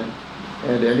นอย่างนั้น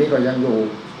เดี๋ยวนี้ก็ยังอยู่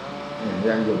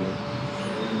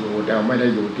แต่ไม่ได้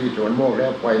อยู่ที่สวนโมกแล้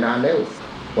วปล่อยนานแล้ว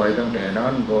ปล่อยตั้งแต่นั้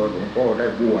นพอหลวงพ่อได้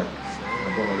บวช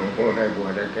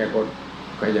แล้วแกก็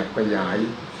ขยับขยาย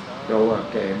เพราะว่า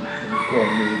แกควง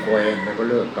มีแควนแล้วก็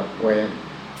เลิกกับแคว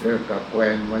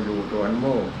นมาอยู่สวนโม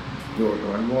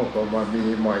กก็มามี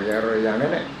หมอยอะไรอย่างนั้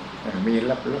นแหละมี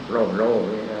ลับโล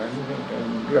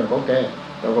เรื่องของแก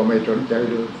เราก็ไม่สนใจ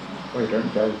เลยไม่สน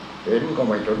ใจเห็นก็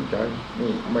ไม่สนใจ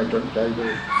นี่ไม่สนใจเล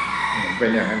ยเป็น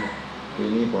อย่างนั้นที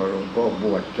นี้พอหลวงพ่อบ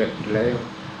วชเสร็จแล้ว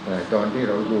ตอนที่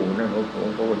เราอยู่นั่นหลวง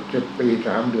พ่อ10 ปี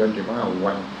 3 เดือน 15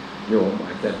 วันโยมอ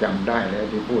าจจะจำได้แล้ว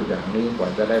ที่พูดอย่างนี้กว่า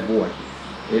จะได้บวช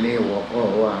ทีนี้หัวข้อ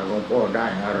ว่าหลวงพ่อได้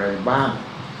อะไรบ้าง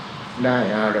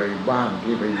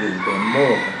ที่ไปอยู่สวนโม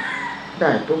กไ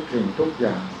ด้ทุกสิ่งทุกอ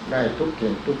ย่าง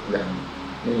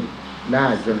นี่ได้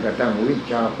จนกระทั่งวิ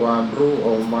ชาความรู้อ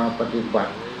อกมาปฏิบั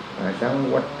ติทั้ง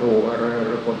วัตถุอะไร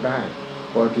ก็ได้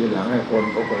พอทีหลังให้คน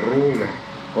เขาก็รู้เลย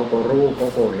เขาก็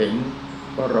เห็น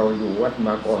เพราะเราอยู่วัดม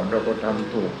าก่อนเราก็ท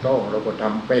ำถูกต้องเราก็ท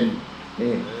ำเป็น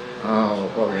นี่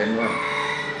ก็เห็นว่า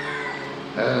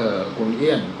คุณเ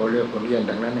อี้ยนก็เรียกคุณเอี้ยน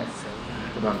ดังนั้นเนี่ย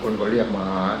บางคนก็เรียกมา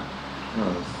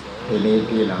ทีนี้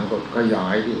ทีหลังก็ขยา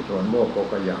ยที่สวนโมกก็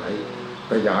ขยาย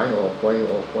ออกไป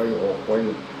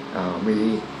มี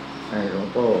ไอ้หลวง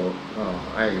พ่อ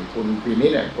ไอ้คุณพินิ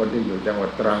จเนี่ยคนที่อยู่จังหวั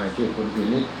ดตรังชื่อคุณพิ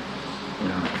นิจ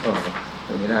ก็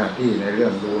มีหน้าที่ในเรื่อ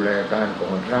งดูแลการก่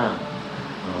อสร้าง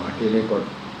ทีนี้ก็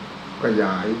ขย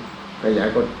าย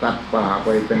ก็ตัดป่าไป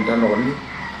เป็นถนน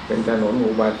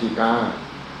อุบาสิกา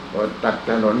พอตัด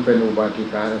ถนนเป็นอุบาสิ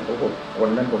กาเขาก็คน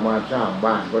นั้นก็มาสร้าง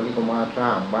บ้านคนนี้ก็มาสร้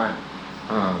างบ้าน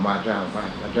มาสร้างบ้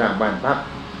าน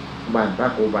พั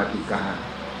กอุบาสิกา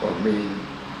ก็มี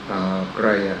ไกล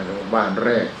บ้านแร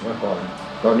กเมื่อก่อน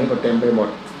ตอนนี้ก็เต็มไปหมด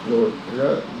อยู่เย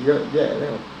อะแยะแล้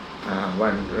ววั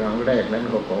นครั้งแรกนั้น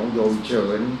ก็ของโยมเฉิ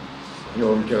น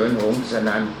หงส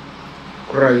นัน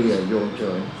ใครโยมเ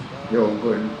ฉินโยม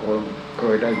เค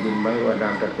ยได้ยินไหมว่านา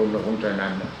มตระกูลหงสนั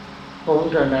นหง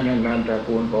สนันนามตระ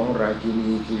กูลของราชินี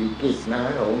สิริกิติ์นะ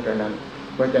หงสนัน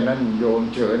เพราะฉะนั้นโยม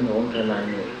เฉินหงสนัน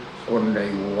คนใน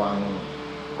วั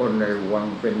ง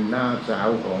เป็นน้าสาว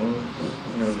ของ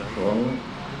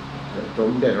ส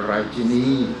มเด็จราชินี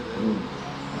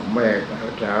แม่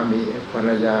สามีภรร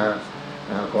ยา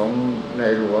ของใน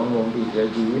หลวงองค์ที่เสีย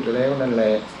ชีวิตแล้วนั่นแหล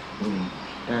ะ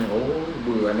ท่านเ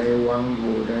บื่อในวังอ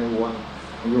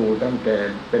ยู่ตั้งแต่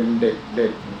เป็นเด็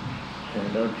ก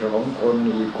แล้ว2 คน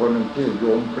อีกคนชื่อโย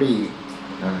มปรี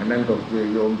นั่นก็คือ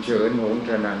โยมเฉินหง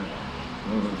สนัน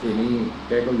ทีนี้แ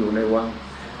กก็อยู่ในวัง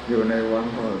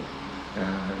ก็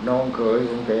น้องเขย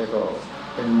ของแกก็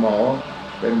เป็นหม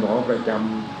อประจ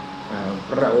ำ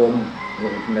พระองค์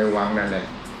ในวังนั่นแหละ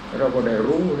เราก็ได้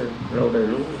รู้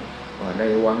ว่าใน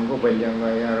วังก็เป็นยังไง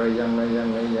อะไรยังไง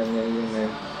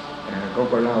เขา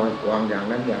ก็เล่าให้ฟังอย่าง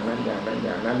นั้น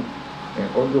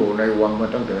เขาอยู่ในวังมา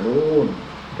ตั้งแต่นู้น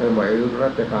สมัยรั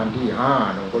ชกาลที่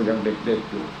5เราก็ยังเด็กๆ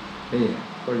อยู่นี่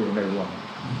ก็อยู่ในวัง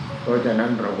เพราะฉะนั้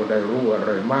นเราก็ได้รู้อะไ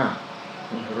รมาก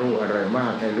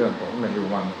ในเรื่องของใน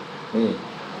วังนี่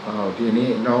ทีนี้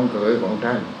น้องเขยของ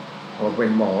ท่านเขาเป็น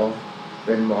หม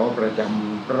อประจ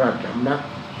ำราชสำนัก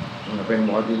เป็นหม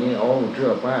อทีนี้เอาเสื้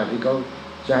อผ้าที่เขา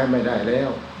ใช้ไม่ได้แล้ว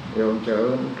โยมเฉิ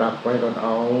นกลับไปก็เอ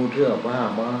าเสื้อผ้า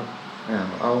มา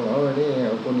เอานี่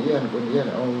คุณเอี้ยน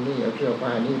เอานี่เอาเสื้อผ้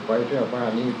านี้ไป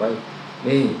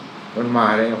นี่มันมา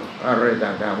แล้วอะไร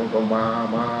ต่างๆมันก็มา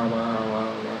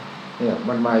เนี่ย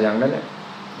มันมาอย่างนั้นแหละ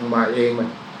มันมาเองมัน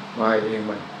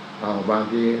บาง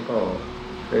ทีก็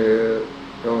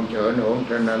โยมเฉินหง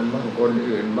สนันบ้างคน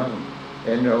อื่นบ้างเ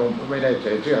ห็นเราไม่ได้ใ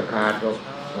ส่เสื้อขาดก็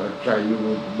ใส่อยู่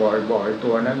บ่อยตั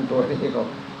วนั้นตัวนี้ก็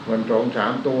มัน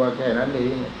2-3 ตัวแค่นั้นเอ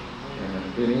ง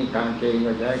ทีนี้กางเกง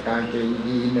ก็ใช้กางเกง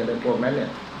ยีนอะไรพวกนั้นเนี่ย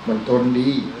มันทนดี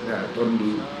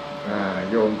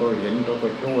โยมก็เห็นเขาก็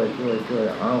ช่วย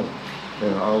เ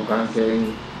อากางเกง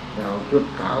เอาชุด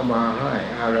ขาวมาให้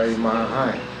อะไรมาให้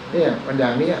เนี่ยมันอย่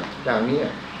างนี้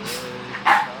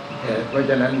เพราะ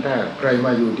ฉะนั้นถ้าใครม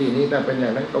าอยู่ที่นี้ถ้าเป็นอย่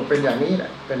างนั้นก็เป็นอย่างนี้แหล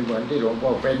ะเป็นเหมือนที่หลวงพ่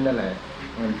อเป็นนั่นแหละ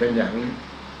มันเป็นอย่างนี้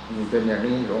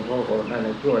หลวงพ่อก็ไ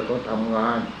ด้ช่วยเขาทำงา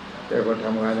นแต่ก็ท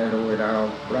ำงานในเวลา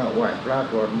พระไหว้พระ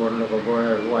สวดมนต์แล้วก็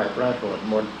ไหว้พระสวด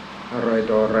มนต์อะไร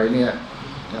ต่ออะไรเนี่ย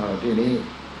ที่นี้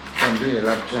ท่านที่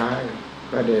รับใช้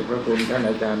พระเดชพระคุณท่าน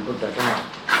อาจารย์พุทธทาส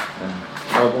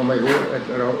เราก็ไม่รู้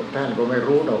ท่านก็ไม่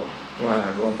รู้หรอกว่า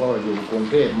หลวงพ่ออยู่กรุง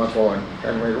เทพมาก่อนท่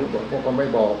านไม่รู้หลวงพ่อก็ไม่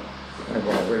บอก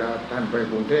เวลาท่านไป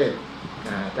กรุงเทพ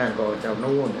ท่านก็จะ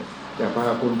นู่นจะพา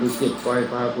คุณดุจิตไป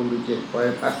พาคุณดุจิตไ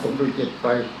ป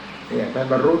เนี่ยท่าน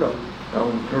บรรลุหรอกเรา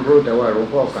รู้แต่ว่าหลวง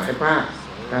พ่อขายผ้า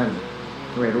ท่าน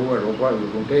ไม่รู้ว่าหลวงพ่ออยู่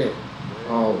กรุงเทพ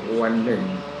วันหนึ่ง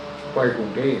ไปกรุ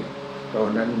งเทพตอน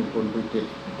นั้นคุณพิจิตร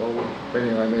เขาเป็น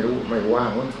ยังไงไม่รู้ไม่ว่าง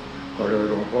ก็เลย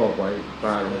หลวงพ่อไปพ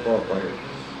าหลวงพ่อไป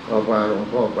ก็พาหลวง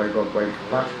พ่อไปก็ไป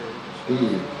พักที่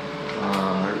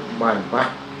บ้านพัก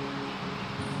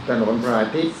ถนนพระอา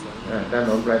ทิตย์ถน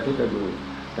นพระอาทิตย์ก็อยู่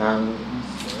ทาง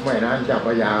แม่น้ำเจ้าพ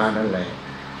ระยานั่นแหละ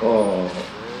ก็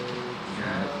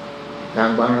ทาง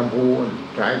บางลำพู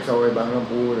สายซอยบางล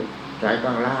ำพูสายข้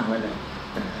างล่างนั่นแหละ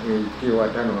มีที่ว่า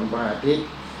ถนนพระอาทิตย์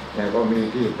แต่ก็มี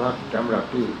ที่พักสำหรับ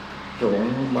ที่สงฆ์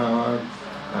มา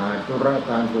ธุร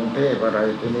การกรุงเทพอะไร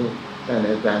ที่นี่ท่าน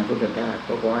อาจารย์พุทธทาส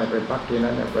ก็ให้ไปพักที่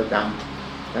นั้นประจ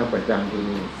ำแล้วประจำที่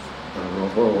นี่หลวง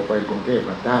พ่อไปกรุงเทพ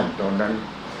กับท่านตอนนั้น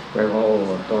ไป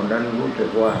ตอนนั้นรู้สึ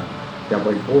กว่าจะไป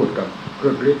พูดกับค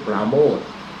รึกฤทธิ์ปราโมทย์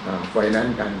ไปนั้น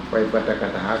กันไปปาฐก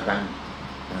ถากัน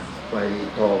ไป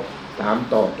ถาม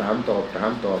ตอบ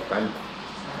กัน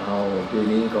เอาที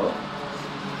นี้ก็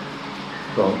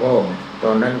หลวงพ่อต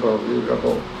อนนั้นก็เรา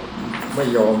ก็ไม่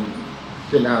ยอม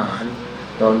กินอาหาร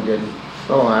ตอนเย็นเพ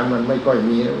ราะอาหารมันไม่ค่อย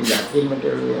มีอยากกินมันจ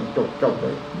ะเรียนจบเล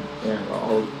ยเนี่ยก็เอ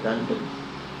าฉัน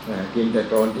กินแต่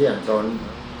ตอนเที่ยงตอน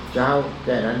เช้าแ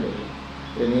ค่นั้นเอง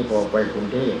ทีนี้พอไปกรุง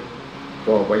เทพพ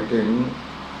อไปถึง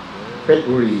เพชร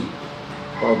บุรี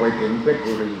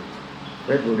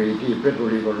ที่เพชรบุ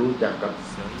รีก็รู้จักกับ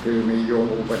คือมีโยม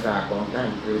อุปถากของท่าน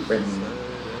คือเป็น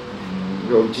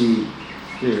โยมชี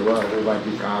ที่ว่าอุบา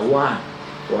สิกาวาด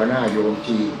หัวหน้าโยม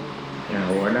ชี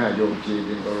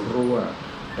ก็รู้ว่า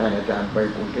ท่านอาจารย์ไป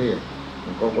กรุงเทพ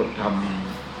ก็ท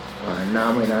ำน้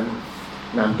ำไว้นั้น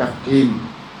น้ำทับทิม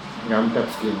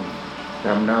ท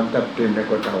ำน้ำทับทิมแล้ว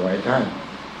ก็ถวายท่าน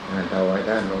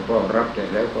หลวงพ่อรับเสร็จ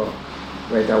แล้วก็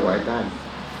ไปถวายท่าน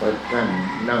พอท่าน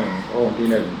นั่งห้องที่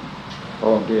หนึ่ง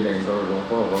ก็หลวง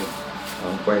พ่อก็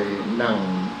ไปนั่ง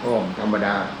ห้องธรรมด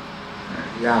า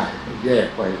แยก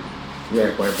ไป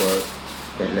พอ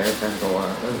เสร็จแล้วท่านก็ว่า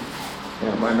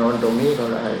มานอนตรงนี้ก็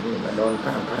ได้นี่มานอน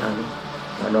ข้าง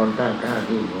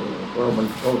ที่เพราะมัน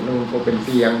โต๊ะนู้นก็เป็นเ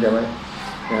ตียงใช่ไหม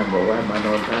ท่านบอกว่ามาน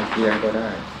อนข้างเตียงก็ได้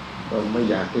ก็ไม่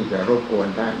อยากที่จะรบกวน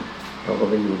ท่านเขาก็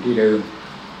ไปอยู่ที่เดิม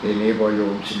ทีนี้พอโย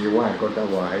มชีวาดก็ถ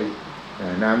วาย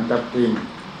น้ำทับทิม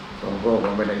หลวงพ่อก็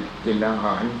ไม่ได้กินอาห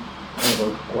ารท่านก็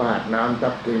กวาดน้ำทั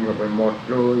บทิมก็ไปหมด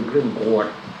เลยครึ่งขวด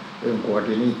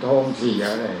ทีนี้ท้องเสีย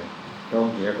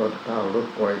ก็เข้ารถ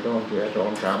ก่อยท้องเสีย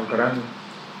 2-3 ครั้ง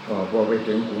พอไป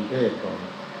ถึงกรุงเทพ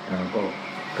ก็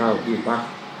เข้าที่พัก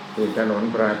ที่ถนน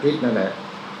พระอาทิตย์นั่นแหละ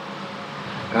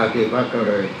เข้าที่พักก็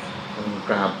เลย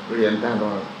กราบเรียนท่าน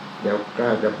ว่าเดี๋ยวก็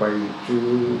จะไปซื้อ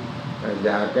ย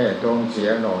าแก้ท้องเสีย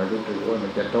หน่อยรู้สึกว่ามั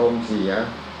นจะท้องเสีย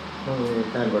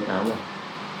ท่านก็ถามว่า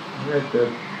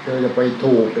เธอจะไป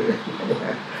ถูกห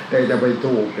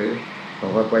รือบอ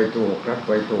กว่าไปถูกครับไ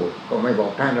ปถูกก็ไม่บอ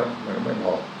กท่านแล้วไม่บ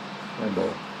อก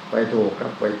ไปถูกครั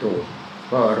บไปถูกเ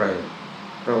พราะอะไร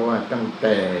เพราะว่าตั้งแ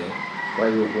ต่ไป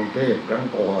อยู่กรุงเทพครั้ง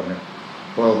ก่อน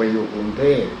พอไปอยู่กรุงเท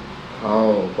พ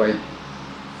ไป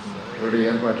เรีย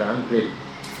นภาษาอังกฤษ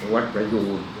วัดประยู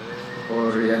รพอ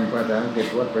เรียนภาษาอังกฤษ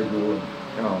วัดประยูร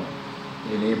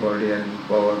ทีนี้พอ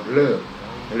เ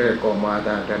ลิกก็มาท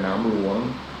างสนามหลวง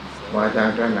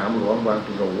บาง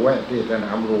ทีก็แวะที่สน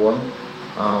ามหลวง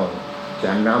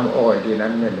ฉันน้ำอ้อยที่นั้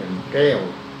นเนี่ย1 แก้ว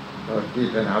ที่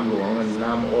สนามหลวง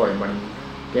น้ำอ้อยมัน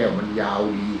แก้วมันยาว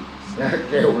ดีนะ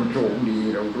แก้วมันสูงดี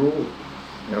เรารู้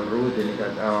ทีนี้ก็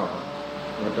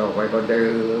มาต่อไปก็เดิ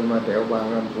นมาแถวบาง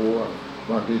ลำพู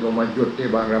บางทีก็มาหยุดที่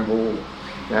บางลำพู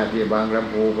ที่บางล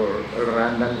ำพูก็ร้า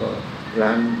นนั้นก็ร้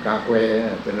านกาแฟ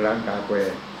เป็นร้านกาแฟ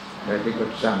แล้วที่ก็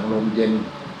สั่งนมเย็น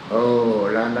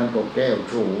ร้านนั้นก็แก้ว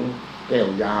สูงแก้ว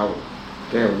ยาว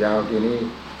ทีนี้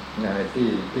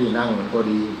ที่นั่งมันก็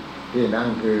ดีที่นั่ง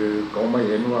คือเขาไม่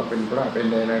เห็นว่าเป็นพระเป็น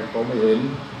อะไรเขาไม่เห็น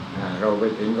เราไป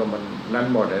ถึงก็มันนั้น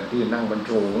หมดที่นั่งมัน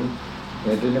สูงเ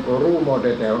นี่ยทีนี้ก็รู้หมด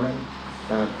แถวนั้น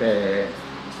ตั้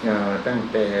ง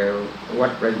แต่วั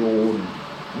ดประยูร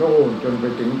โน่นจนไป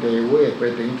ถึงเทเวศไป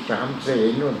ถึง3 เส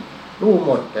นนู่นรู้ห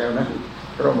มดแถวนั้น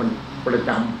เพราะมันประ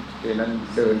จำที่นั้น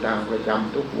เดินทางประจ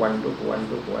ำทุกวัน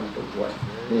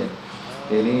นี่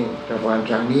ทีนี้สะพาน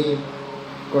ทางนี้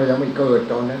ก็ยังไม่เกิด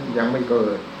ตอนนั้นยังไม่เกิ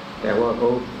ดแต่ว่าเขา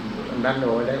นั้นเอ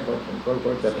าไว้ได้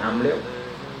ก็จะทำแล้ว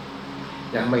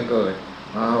ยังไม่เกิด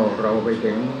เราไป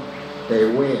ถึงเท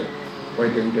เวศ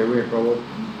เพราะว่า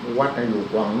วัดอยู่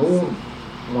กวางนู้น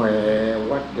แหม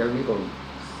วัดอย่างนี้ก็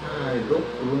ได้ลุก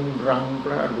รุงรังพ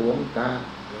ระหลวงตา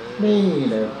นี่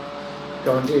เลยต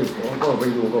อนที่ผมก็ไป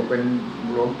อยู่ก็เป็น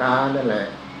หลวงตานั่นแหละ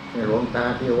หลวงตา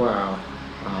ที่ว่า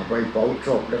ไปเผาศ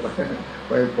พแล้วไ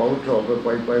ปเผาศพ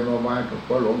ไปมา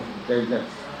ก็หลวงใจจะ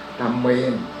ทำเม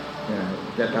น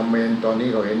จะทำเมนตอนนี้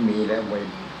เขาเห็นมีแล้วไป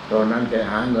ตอนนั้นแก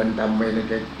หาเงินทำเมน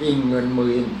แกกินเงินมื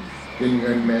อกินเ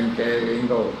งินเมนแกเอง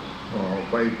ก็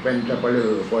ไปเป็นสับปะเล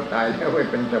อพอตายแล้วไป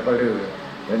เป็นสับปะเลอ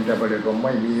เป็นสับปะเลอก็ไ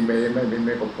ม่มีเมนไม่มีเม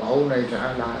นก็เผาในศา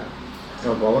ลาเร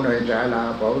าเผาในศาลา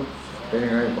เผาเป็นยั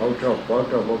งไงเผาศพ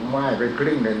ผมไม้ไปค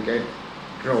รึ่งหนึ่งแก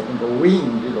ศพมันก็วิ่ง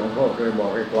ที่หลวงพ่อเคยบอ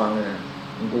กไอ้กวางเนี่ย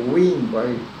มันก็วิ่งไป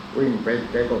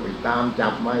แกก็ไปตามจั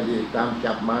บมาอีกตาม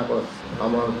จับมาก็เอา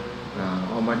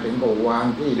มาถึงก็วาง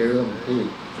ที่เดิมที่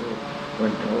มั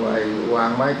นวาง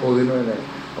ไม้ปืนไว้เลย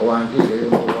วางที่เดิม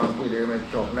มัน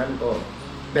ศพนั้นก็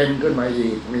เต็มขึ้นมาอี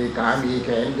กมีขามีแข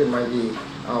นขึ้นมาอีก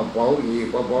เอาเผาอีก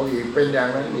เป็นอย่าง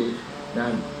นั้นอีกนั่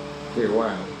นที่ว่า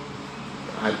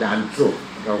อาจารย์สุข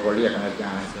เราก็เรียกอาจ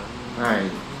ารย์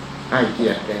ให้เกี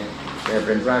ยรติแกเ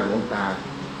ป็นพระหลวงตา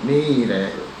นี่แหละ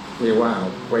ที่ว่า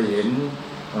ไปเห็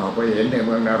นในเ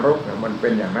มืองนรกมันเป็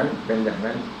นอย่างนั้น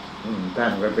ท่า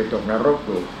นไปตกนรกอ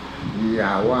ยู่อย่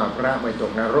าว่าพระไม่ต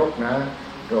กนรกนะ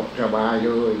ตกสบายเล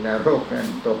ยนรกนั้น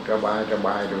ตกสบา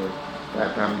ยเลยแต่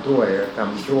ทำชั่ว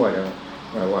แล้ว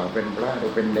ว่าเป็นพระหรื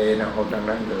อเป็นเนรเอาดัง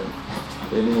นั้นเลย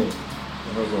ทีนี้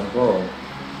หลวงพ่อ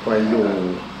ไปอยู่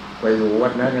วั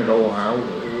ดนั้นเราหา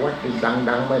วัดที่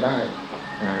ดังไม่ได้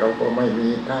เราก็ไม่มี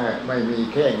แข้งไม่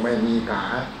มีขา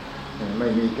ไม่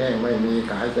มีแข้งไม่มี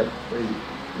ขาจะไป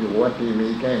อยู่วัดที่มี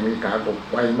แข้งมีขาก็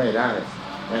ไปไม่ได้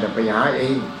แต่ไปหาเอ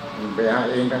ง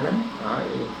ดังนั้นหา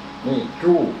เองนี่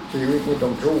สู้ชีวิตนี่ต้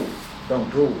อง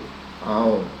สู้เอา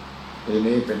ที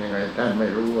นี้เป็นยังไงท่านไม่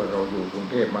รู้ว่าเราอยู่กรุง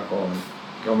เทพมาก่อน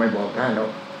เราไม่บอกท่านเรา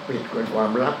ปิดเป็นควา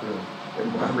มลับเลยเป็น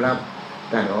ความลับ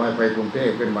ท่านเอาให้ไปกรุงเท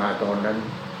พขึ้นมาตอนนั้น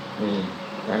นี่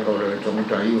ท่านก็เลยสง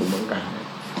สัยอยู่เหมือนกัน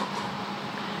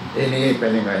ทีนี้เป็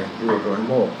นยังไงอยู่สวน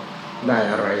โมกได้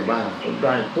อะไรบ้างไ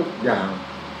ด้ทุกอย่าง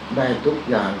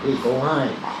ที่เขาให้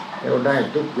เราได้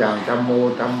ทุกอย่างธรรมโม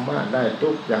ธรรมะได้ทุ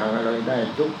กอย่างอะไรได้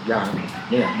ทุกอย่าง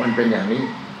เนี่ยมันเป็นอย่างนี้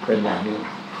ที่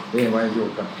มาอยู่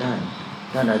กับท่า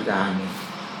นอาจารย์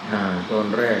ตอน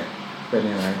แรกเป็น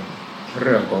ยังไงเ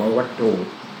รื่องของวัตถุ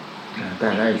แต่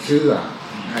ให้เชื่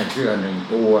อหนึ่ง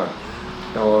ตัว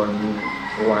ตอน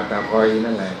วาตาพอย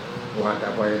นั่นแหละวาตา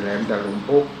พอยแหลมตะลุม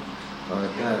พุก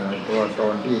ถ้าตัวตอ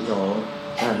นที่สอง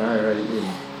ท่านให้อะไรอีก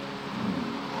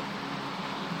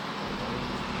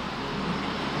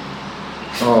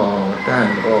ท่าน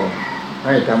ก็ใ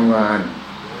ห้ทำงาน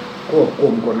ควบคุ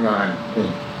มคนงาน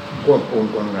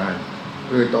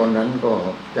คือตอนนั้นก็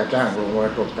จะจ้างลงมา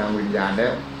ศพทางวิญญาณแล้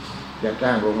วจะจ้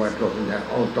างลงมาศพวิญญาณ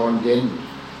ตอนเย็น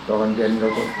เรา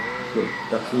ก็จุด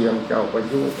ตะเกียงเจ้าประ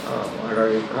ยุกต์อะไร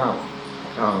ข้าว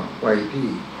ไปที่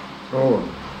โน่น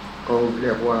เขาเรี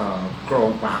ยกว่ากรอง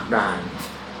ปากด่าน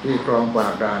ที่กรองปา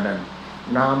กด่านนั้น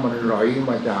น้ำมันไหล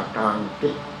มาจากทางทิ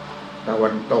ศตะวั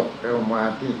นตกแล้วมา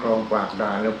ที่คลองปากด่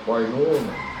านแล้วปล่อยนู่น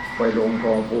ไปลงคล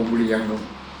องภูมิเลียงนู่น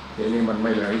ทีนี้มันไ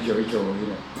ม่ไหลเฉยๆ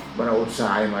เนี่ยมันเอาทร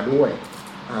ายมาด้วย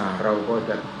เราก็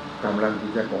จะกำลัง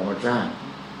ที่จะก่อสร้าง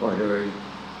ก็เลย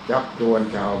จับชวน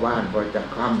ชาวบ้านก็จะ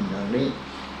ค่ำอย่างนี้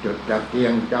จุดตะเกีย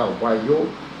งเจ้าพายุ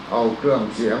เอาเครื่อง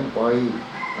เสียงไป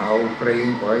เอาเพลง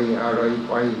ไปอะไร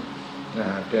ไป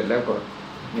เสร็จแล้วก็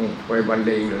นี่ไปบรรเ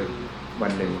ลงเลย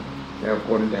แล้วค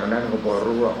นแถวนั้นก็พอ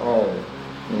รู้ว่า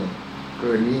นี่คื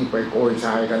นนี้ไปโกยทร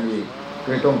ายกันอีก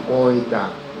คือต้องโกยจาก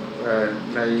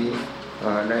ใ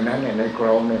นนั้นในคล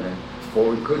องเนี่ยโก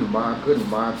ยขึ้นมา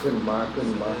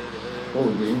ผู้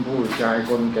หญิงผู้ชาย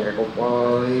คนแก่ก็ไป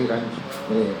กัน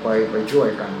นี่ไปช่วย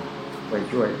กัน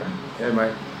ใช่ไหม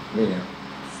นี่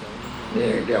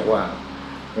เรียกว่า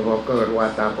พอเกิดวา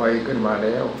ตาไฟขึ้นมาแ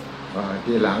ล้ว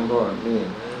ทีหลังก็นี่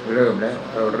เริ่ม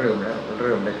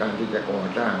ในการที่จะก่อ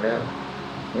สร้างแล้ว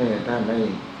นี่ท่านให้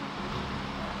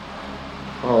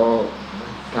พอ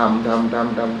ท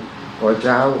ำพอเ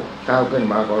ช้าขึ้น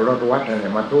มาก็รถวัดอะไร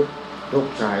มาทุก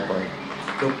ชายไ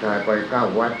ป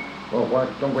9 วัดบอกว่า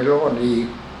ต้องไปร่อนอีก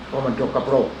เพราะมันจกกระโป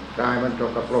รงทรายมันจ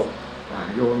กกระโปรง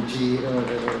โยนชี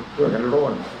ช่วยกันร่อ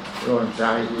นทร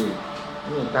ายอีก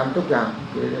นี่ทำทุกอย่าง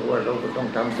เรียกว่าเราก็ต้อง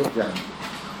ทำทุกอย่าง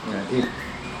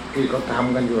ที่เขาท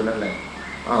ำกันอยู่นั่นแหละ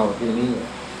ทีนี้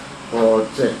พอ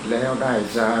เสร็จแล้วได้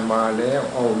ทรายมาแล้ว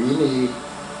วิ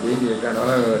นีกัน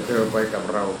เธอไปกับ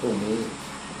เราพรุ่งนี้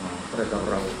ไปกับ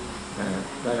เรา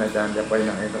ท่านอาจารย์จะไปไห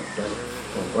นกับเธอ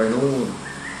ไปนู่น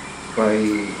ไป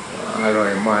อร่อ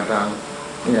ยมาทา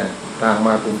งม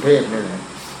ากรุงเทพนี่แหละ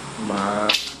ม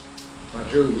า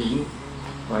ชื่อหิ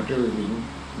น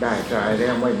ได้ทรายแล้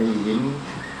วไม่มีหิน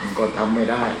มันก็ทำไม่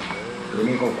ได้ที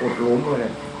นี้ก็ขุดหลุมเล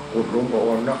ยก็เอ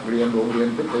านักเรียนโรงเรียน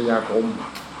พิทยาคม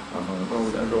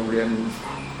โรงเรียน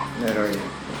อะไร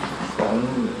ของ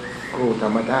ครูธร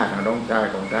รมธาตุน้องชาย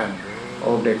ของท่านเอ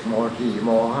าเด็กม.4 ม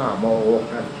.5 ม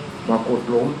.6 นั่นมาขุด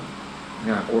หลุ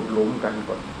มกัน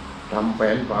ก่อน ทำแผ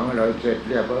นฝังอะไรเสร็จ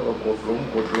เรียบร้อยก็ขุดหลุม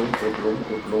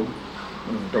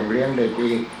ต้องเลี้ยงได้ดี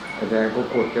แต่ก็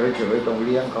ขุดเฉยๆต้องเ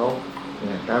ลี้ยงเขาเ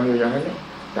นี่ยตามอย่างนั้น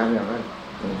ตามอย่างนั้น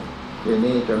ที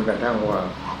นี้จนกระทั่งว่า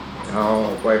เอา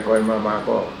ไปมา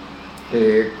ก็เท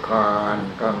คาน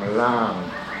ข้างล่าง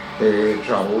เทเ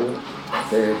สา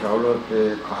รถเท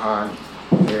คาน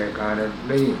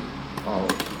นี่เอา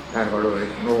ท่านก็เลย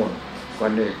โน่นพั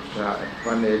นเอ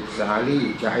กสาลี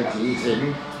ใจศรีสิง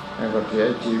ห์ท่านก็เสีย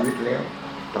ชีวิตแล้ว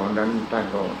ตอนนั้นท่าน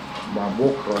ก็มาบุ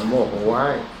กสวนโมกเอาไว้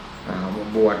มา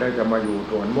บวชได้จะมาอยู่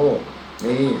สวนโมก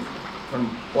นี่มัน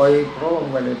ไปพร้อม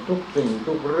กันในทุกสิ่ง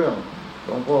ทุกเรื่องหล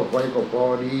วงพ่อไปก็พอ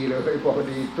ดีเลยพอ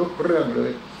ดีทุกเรื่องเล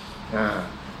ย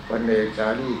พันเอกสา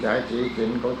ลีใจศรีสิง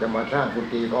ห์เขาจะมาสร้างกุ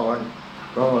ฏิก่อน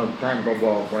ก็ท่านก็บ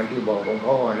อกวันที่บอกหลวง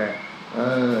พ่อแหละ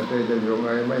เธอจะอยู่ไง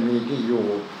ไม่มีที่อยู่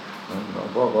หลวง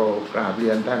พ่อก็กราบเรี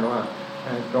ยนท่านว่า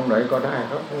ตรงไหนก็ได้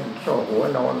ครับโซ่หัว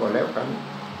นอนก็แล้วกัน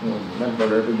นั่นก็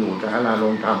เลยไปอยู่ศาลาล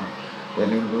งธรรมแต่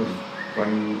นี่วั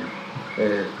น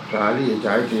สาลีใจ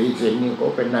ศรีสิงห์นี่เขา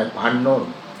เป็นนายพันโน่น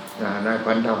นาย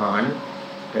พันทหาร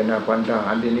เป็นนายพันทหา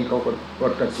รทีนี้เขาก็ปล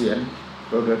ดเกษียณเ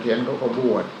ขาก็บ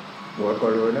วชก็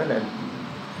เลยนั่นแหละ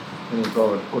นี่ก็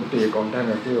กุฏิของท่าน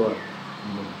ที่ว่า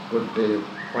กุฏิ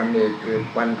พันเอกคือ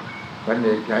พันเอ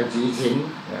กสายศรีสิงห์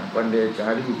พันเอกสา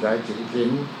ลีสายศรีสิง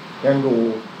ห์ยังดู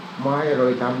ไม้เล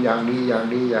ยทำอย่างดี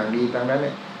ทั้งนั้นเ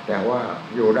นี่ยแต่ว่า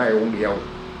อยู่ได้องค์เดียว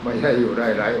ไม่ใช่อยู่ได้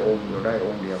หลายองค์อยู่ได้อ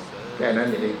งค์เดียวแค่นั้น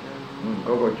เองเข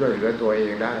าก็ช่วยเหลือตัวเอ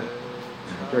งได้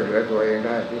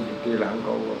ที่หลังเข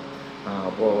า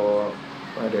พอ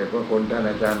พระเดชพระคุณท่าน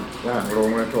อาจารย์สร้างโรง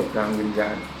ระศพทางวิญญา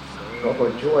ณเขาก็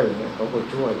ช่วย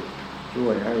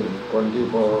ให้คนที่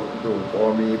พออยู่พอ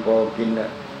มีพอกิน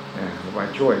มา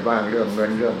ช่วยบ้างเรื่องเงิ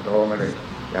นเรื่องทองอะไร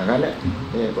อย่างนั้นแหละ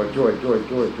นี่ก็ช่วย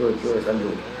กันอ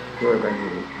ยู่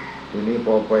ทีนี้พ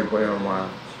อไปมา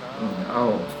เอา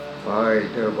ไป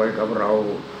เธอไปกับเรา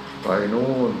ไปนู่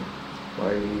นไป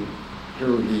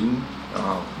ชื่อหิน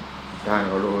ท่าน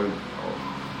ก็เลย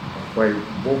ไป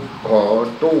บุกขอ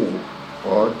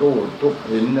ตู้ทุก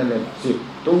หินนั่นแหละ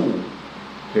10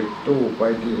 ตู้ไป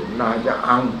ที่นาจะ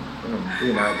อังที่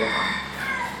นาจ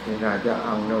ะ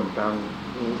อังโน่นทาง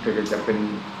รู้สึกจะเป็น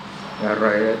อะไร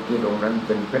ที่ตรงนั้นเ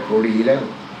ป็นเพชรบุรีแล้ว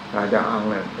นาจะอัง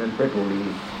น่ะเป็นเพชรบุรี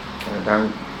ทาง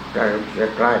ใก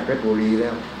ล้เพชรบุรีแล้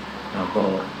วก็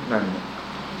นั่น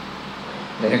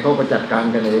เนี่ยเขาก็จัดการ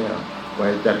กันเองไป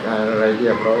จัดการอะไรเรี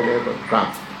ยบร้อยแล้วก็กลับ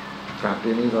ที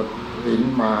นี้ก็หิน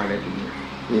มาเลยทีนี้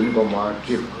หินก็มา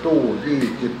10 ตู้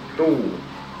20 ตู้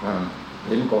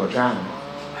หินก่อสร้าง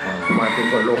มาถึง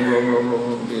ก็ลง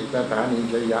ที่สถานี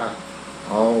ชัยยา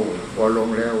พอลง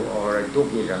แล้วอะไรทุก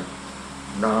อีก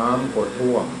น้ำก็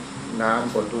ท่วม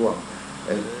ไ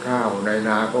อ้ข้าวในน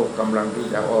าก็กำลังที่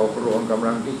จะออกรวงกำ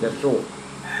ลังที่จะสุก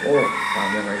ท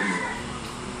ำยังไงดี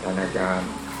ท่านอาจารย์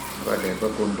ก็เดชพร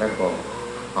ะคุณท่านก็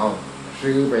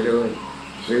ซื้อไปเลย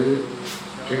ซื้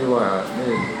อว่า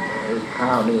นี่ข้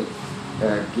าวนี่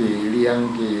กี่เลี้ยง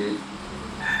กี่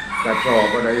กระสอบ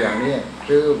อะไรอย่างนี้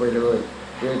ซื้อไปเลย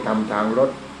ซื้อทำทางร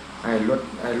ถ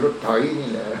รถไถนี่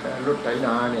แหละรถไถน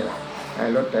าเนี่ย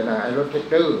รถแท็ก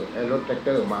เต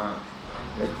อร์มา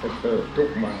ทุก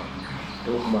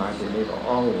มาทีนี้ก็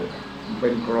เป็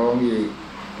นคลองอีก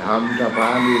ทำสะพา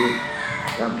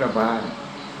น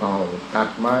ตัด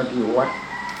ไม้ที่วัด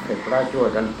ให้พระช่วย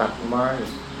กันตัดไม้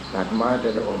จะ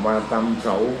ออกมาทำเส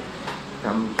า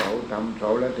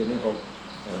แล้วทีนี้ก็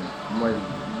ไ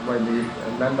ม่มี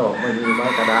นั้นออกไม่มีไม้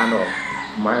กระดานออก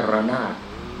ไม้ระนาด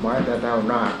ไม้แต่เท่า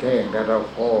หน้าแข้งแต่เรา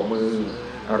ข้อมือ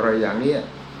อะไรอย่างเนี้ย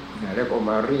แล้วก็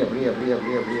มาเรียบ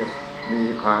มี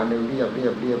ขาหนึ่งเรียบ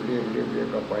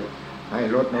ลงไปให้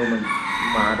รถมัน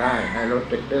มาได้ให้รถ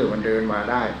แท็กเตอร์มันเดินมา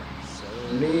ได้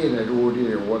นี่แหละดูดิ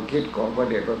หัวคิดของพระ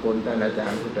เดชพระคุณท่านอาจา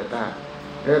รย์พุทธทาส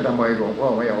แล้วทำไมหลวงพ่อ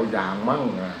ไม่เอาอย่างมั่ง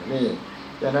นี่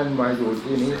ฉะนั้นมาอยู่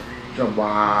ที่นี้สบ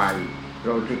ายเร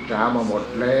าศึกษามาหมด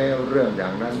แล้วเรื่องอย่า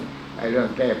งนั้นไอ้เรื่อง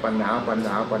แก้ปัญหา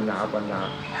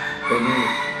ทีนี้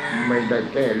ไม่ได้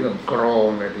แก้เรื่องกรอง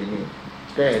เลยทีนี้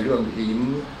แก้เรื่องหิน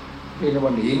นี่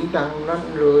มันหินทั้งนั้น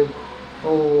เลย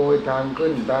ทางขึ้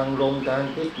นทางลงทาง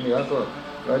ทิศเหนือก็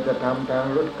เราจะทำทาง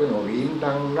รถขึ้นหิน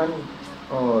ทั้งนั้น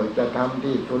จะทำ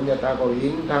ที่สุญญตาก็หิ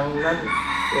นทั้งนั้น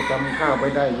จะทำข้าวไป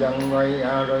ได้ยังไง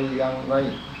อะไรยังไง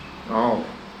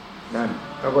นั่น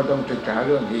เราก็ต้องศึกษาเ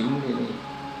รื่องหินทีนี้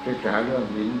ศึกษาเรื่อง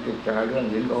หิน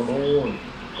ตรงนู้น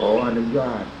ขออนุญ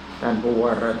าตท่านผู้ว่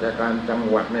าราชการจัง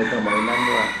หวัดในสมัยนั้น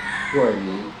ว่าช่วย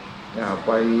ไ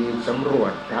ปสำรว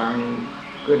จทาง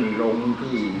ขึ้นลง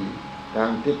ที่ทาง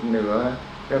ทิศเหนือ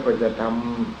แล้วก็จะท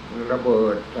ำระเบิ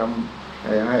ด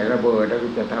ให้ระเบิดแล้วก็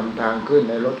จะทำทางขึ้น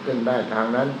ในรถขึ้นได้ทาง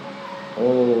นั้น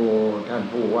ท่าน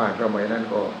ผู้ว่าสมัยนั้น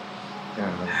ก็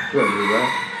ช่วยเหลือ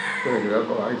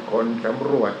ก็ให้คนสำ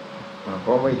รวจพ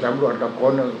อไม่สำรวจกับค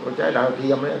นก็ใช้ดาวเที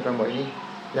ยมแล้วสมัยนี้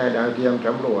ใช้ดาวเทียมส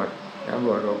ำรวจ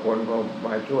กับคนก็ม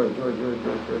าช่วย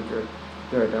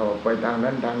แต่ออกไปทาง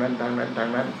นั้น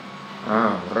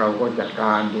เราก็จัดก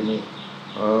ารทีนี้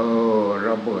ร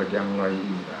ะเบิดยังไง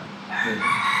อีก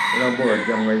ระเบิด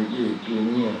ยังไงอีกที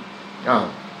นี้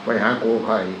ไปหาโกไ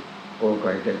ข่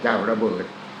แต่เจ้าระเบิด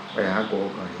ไปหาโก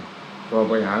ไข่พอ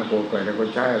ไปหาโกไข่แล้วก็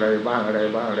ใช้อะไรบ้าง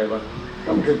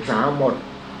ต้องศึกษาหมด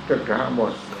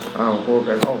โกไ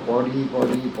ข่พอ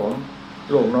ดีผม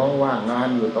ลูกน้องว่างงาน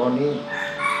อยู่ตอนนี้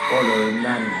ก็เลย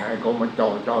นั่นให้เขามาจ่อ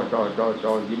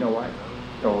หินเอาไว้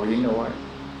หิน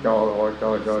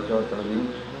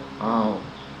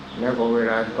แล้วพอเว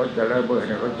ลาเขาจะระเบิดเ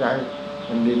นี่ยเขาใช้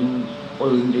ดินปื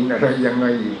นดินอะไรยังไง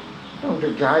ต้องศึ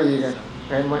กษาอีกนะใ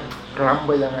ช่ไหมคลำไป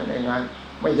ยังไงในงาน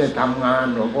ไม่ใช่ทำงาน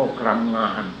หลวงพ่อคลำงา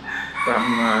น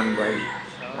ไ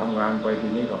ปที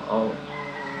นี้ก็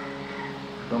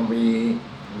ต้องมี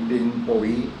ดินปุ๋ย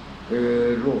คือ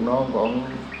ลูกน้องของ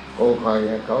โกไข่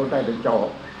เขาได้ไปเจาะ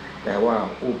แต่ว่า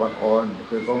อุปกรณ์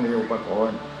คือเขามีอุปกร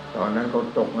ณ์ตอนนั้นเขา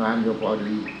ตกงานอยู่พอ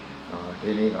ดีที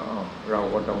นี้ก็เรา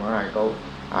ก็ต้องให้เขา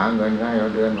หาเงินให้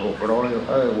เดือน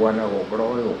600วันละ600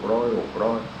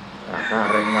ค่า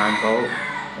แรงงานเขา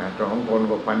2 คน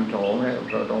ก็1,200แล้ว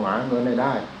เราต้องหาเงินให้ไ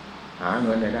ด้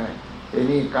ที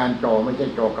นี้การจ่อไม่ใช่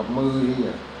จ่อกับมือที่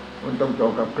มันต้องจ่อ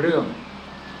กับเครื่อง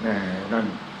นั่น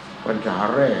ปัญหา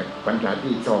แรกปัญหา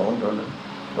ที่2ตอนนั้น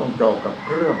ต้องจ่อกับเค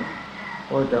รื่อง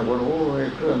แต่ว่า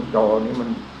เครื่องจ่อนี่มัน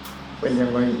เป็นยัง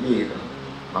ไงอีก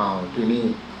ทีนี้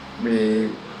มี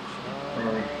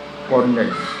คนหนึ่ง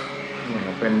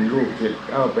เป็นลูกศิษย์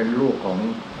เป็นลูกของ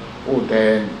ผู้แท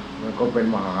นมันก็เป็น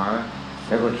มหาแ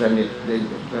ล้วก็สนิท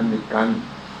กัน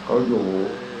เขาอยู่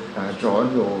สอน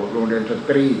อยู่โรงเรียนส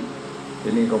ตรีที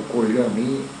นี้เขาคุยเรื่อง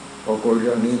นี้พอคุยเ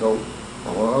รื่องนี้เขาบ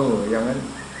อกว่าอย่างนั้น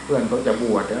เพื่อนเขาจะบ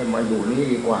วชมาอยู่นี่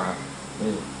ดีกว่า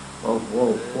นี่เพราะ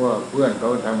เพื่อนเขา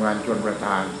ทำงานชลประท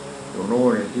านอยู่โน่น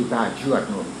ที่ท่าเชือด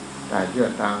นู่น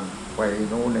ทางไป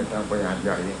โน่นทางไปหาดให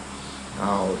ญ่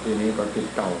ทีนี้ก็ติด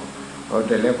ต่อพอเ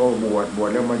สร็จแล้วก็บวช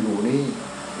แล้วมาอยู่นี่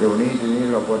ทีนี้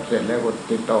เราพอเสร็จแล้วก็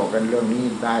ติดต่อกันเรื่องนี้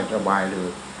ได้สบายเลย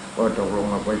ก็ตกลง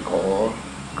ไปขอ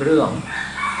เครื่อง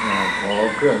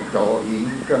จ่อหิน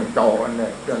เครื่องจ่ออันนี้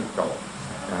เครื่อง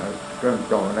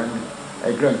จ่อนั้นไอ้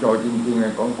เครื่องจ่อจริง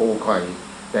ๆของโกไข่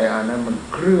แต่อันนั้นมัน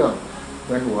เครื่องเห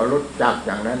มือนหัวรถจักรอ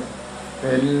ย่างนั้นเ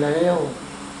ห็นที่ไหน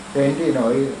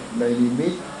ในนิมิ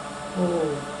ต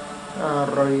อะ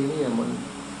ไรเนี่ยมัน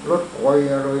รถไฟ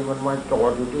อะไรมันมาจอ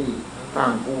ดอยู่ที่ข้า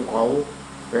งภูเขา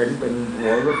เห็นเป็นหั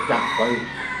วรถจักรไป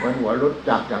เหมือนหัวรถ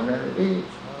จักรอย่างนั้นนี่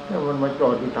มันมาจอ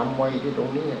ดอยู่ทำไมที่ตรง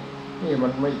นี้นี่มั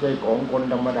นไม่ใช่ของคน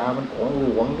ธรรมดามันของหล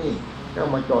วงนี่แล้ว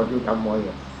มาจอดอยู่ทำไม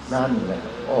นั่นแหละ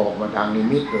ออกมาทางนิ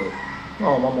มิตเลยอ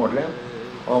อกมาหมดแล้ว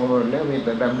มีแ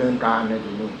ต่ดำเนินการใน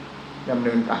ที่นี้ดำเ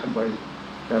นินการ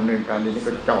ทีนี้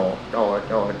ก็จ่อแล้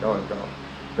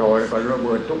วก็ระเ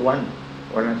บิดทุกวัน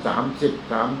ละ30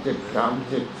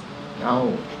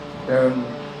เดิน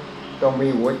ต้องมี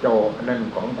หัวจ่อนั่น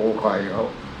ของโกไข่เขา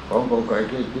ของโกไข่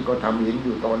ที่เขาทำหินอ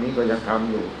ยู่ตอนนี้ก็ยังท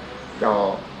ำอยู่จ่อ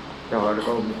แล้ว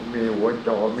ก็มีหัว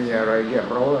จ่อมีอะไรเรียบ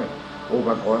ร้อยอุป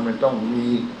กรณ์มันต้องมี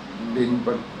ดิน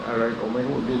อะไรก็ไม่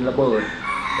รู้ดินระเบิด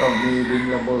ต้องมีดิน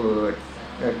ระเบิด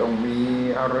แล้วต้องมี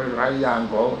อะไรหลายอย่าง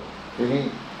ของทีนี้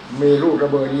มีลูกระ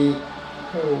เบิดอีก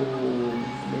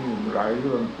นี่หลายเ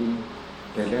รื่องจริง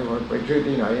แต่แล้วมันไปซื้อ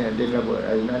ที่ไหนดินระเบิดไ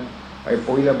อ้นั้นไอ้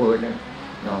ปุ๋ยระเบิดเนี่ย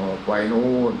ไปโน่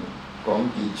นของ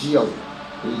กี่เชี่ยว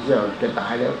จะตา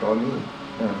ยแล้วตอนนี้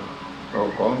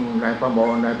ของนายพม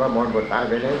รก็ตาย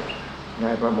ไปแล้วนา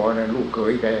ยพมรลูกเข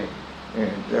ยแก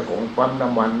แต่ของปั๊มน้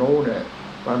ำมันโน้นเนี่ย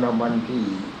ปั๊มน้ำมันที่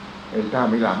ท่า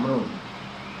มีหลำโน่น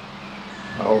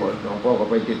หลวงพ่อก็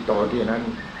ไปติดต่อที่นั้น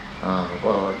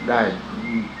ก็ได้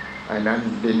ไอ้นั้น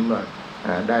ดินมา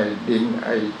ได้ดิ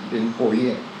นปุ๋ย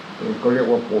ก็เรียก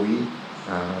ว่าปุ๋ย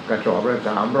กระสอบละ300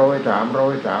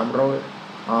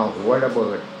หัวระเบิ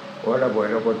ดเ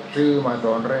ราก็ซื้อมาต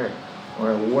อนแรก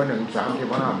หัวหนึ่ง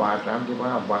35 บาท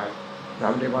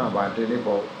ทีนี้บ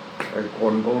อกไอ้ค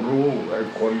นเขารู้ไอ้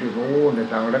คนที่รู้ใน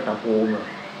ทางรัฐภูมิ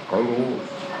เขารู้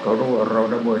เรา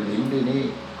ระเบิดหินที่นี่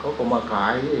เขาก็มาขา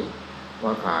ย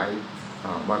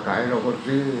เราก็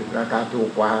ซื้อราคาถูก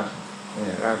กว่า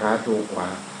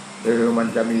คือมัน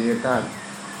จะมีถ้า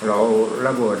เราร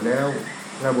ะเบิดแล้ว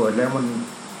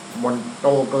มันโต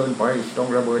เกินไปต้อง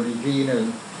ระเบิดอีกทีหนึ่ง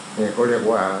เนี่ยเขาเรียก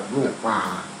ว่าลูกป่า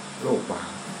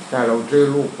ถ้าเราซื้อ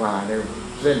ลูกป่าเนี่ย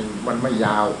เส้นมันไม่ย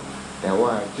าวแต่ว่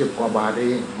า10 กว่าบาทเอ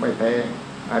งไม่แพง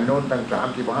อันโน้นตั้ง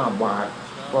35 บาท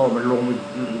เพราะมันลงไป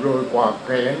โรยกว่าแข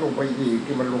นลงไปอีก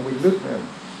ที่มันลงไปลึกเนี่ย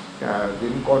หิ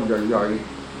นก้อนใหญ่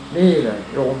ๆนี่แหละ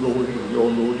โยมดูดิโยม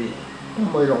ดูดิทำ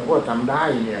ไมหลวงพ่อทำได้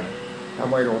เนี่ยทำ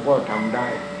ไมหลวงพ่อทำได้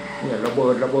เนี่ยระเบิ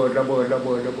ดเส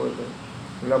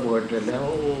ร็จแล้ว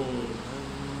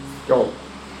จบ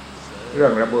เรื่อ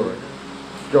งระเ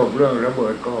บิ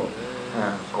ดก็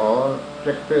ขอเ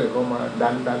ซ็กเตอร์เข้ามาดั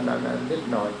นนิด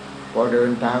หน่อยพอเดิ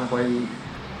นทางไป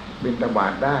บิณฑบา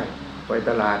ตได้ไปต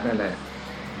ลาดนั่นแหละ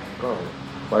ก็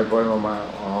ปล่อยมา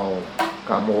เอา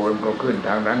ขโมยก็ขึ้นท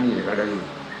างนั้นนี่ก็ได้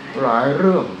หลายเ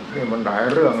รื่องนี่มันหลาย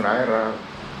เรื่องหลายราว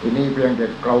ทีนี้เพียงแต่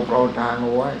เกลาทางเอ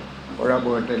าไว้พอระเ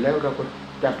บิดเสร็จแล้วเราก็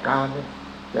จัดการ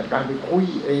ไปคุย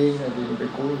เองนะทีนี้ไป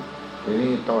คุยที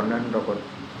นี้ตอนนั้นเราก็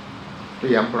เต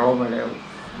รียมพร้อมมาแล้ว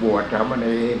บวชสามเณ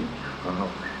ร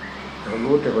เรา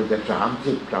รู้แต่ว่าจะ30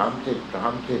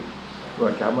บว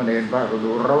ชสามเณรพระก็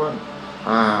ดูร้อน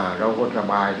เราก็ส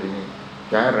บายทีนี้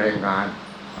ใช้แรงงาน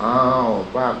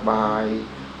ภาคบ่าย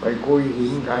ไปคุยหิ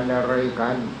นกันอะไรกั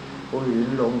นคุยหิน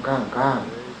ลงข้าง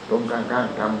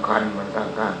ทำคันมันข้า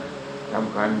งท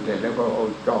ำคันเสร็จแล้วก็เอา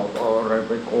จอบเอาอะไรไ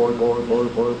ปโกย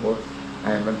ใ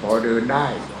ห้มันพอเดินได้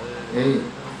นี่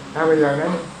ถ้าเป็นอย่างนั้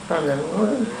น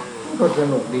มันก็ส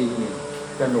นุกดี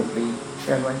แ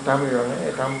ต่มันทำอย่างนั้น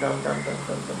ทำ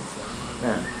น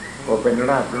ะก็เป็น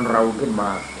ราชเป็นเราขึ้นมา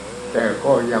แต่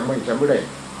ก็ยังไม่สำเร็จ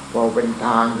พอเป็นท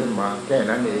างขึ้นมาแค่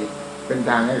นั้นเองเป็น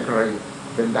ทางให้ใคร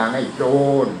เป็นทางให้โจ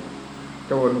ร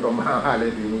ก็มาเล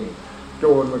ยทีนี้โจ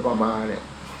รมันก็มาเลย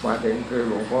มาถึงคือ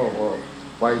หลวงพ่อก็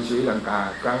ไปศรีลังกา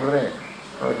ครั้งแรก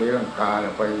ก็ศรีลังกา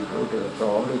ไปรู้สึก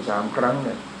2 หรือ 3 ครั้งเ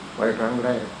นี่ยไปครั้งแร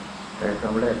กแต่ค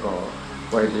รั้งแรกก็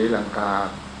ไปศรีลังกา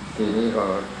ทีนี้ก็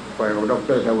ไปกับด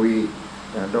ร.ทวี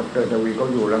ดร.ทวีเขา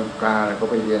อยู่ลังกาแล้วก็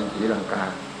ไปเรียนศรีลังกา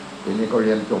ทีนี้ก็เ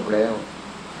รียนจบแล้ว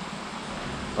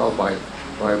ก็ไ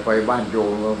ปบ้านโย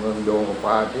มเมืองโยมก็พ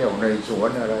าเที่ยวในสวน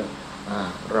อะไร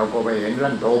เราก็ไปเห็น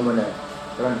ลั่นโทมมันเนี่ย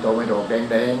ลั่นโทมไม่ดอกแด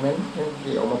งนั้น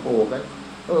ที่เอามาปลูกกัน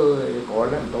ขอ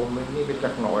ลั่นโทมนี่ไปจั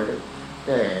กหน่อยเลยแ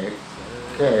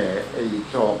ค่ไอ้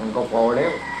ศอกมันก็พอแล้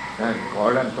วขอ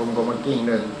ลั่นโทมก็มากิ่ง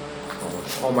หนึ่ง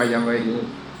เอามายังไงดี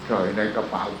ใส่ในกระ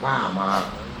เป๋าผ้ามา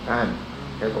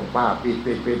แต่ของป้าปิดเล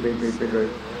ย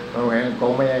เพราะงั้นก็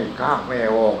ไม่ให้ข้าวไม่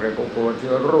ออกเลยก็กลัวเ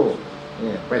ชื้อโรค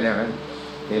นี่เป็นอย่างนั้น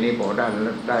ทีนี้พอได้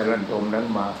ลั่นโทมนั้น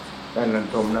มาได้ลั่น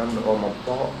โทมนั้นเอามาเพ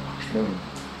าะ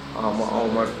เอา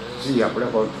มาเสียบแล้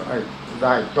วก็ไ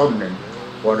ด้ต้นหนึ่ง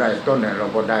พอได้ต้นเนี่ยเรา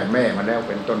ก็ได้แม่มาแล้วเ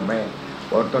ป็นต้นแม่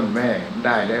พอต้นแม่ไ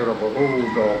ด้แล้วเราก็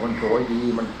ดอกมันสวยดี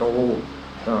มันโต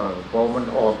พอมัน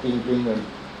ออกจริงๆเลย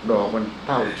ดอกมันเ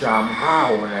ท่าชามข้าว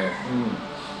เลย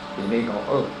ทีนี้ก็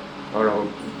พอเรา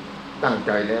ตั้งใ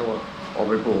จแล้วว่าเอาไ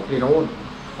ปปลูกที่โน้น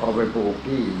เอาไปปลูก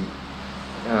ที่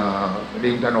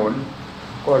ริมถนน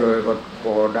ก็เลยก็พ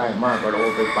อได้มากก็เรา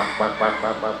ไปปักไ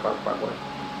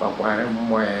ว้แล้ว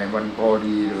แหม่มันพอ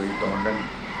ดีเลยตอนนั้น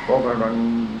เพราะกำลัง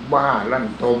บ้าลั่น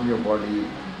ทมอยู่พอดี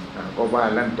ก็บ้า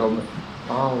ลั่นทม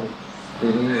ที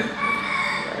นี้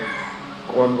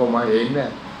คนก็มาเห็นเนี่ย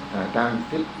ทาง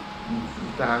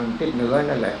ทิศเหนือ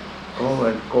นั่นแหละเขาเหมื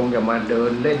อนคงจะมาเดิ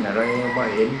นเล่นอะไรมา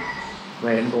เห็น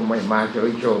คงไม่มาเฉย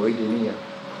ทีนี้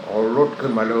เอารถขึ้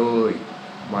นมาเลย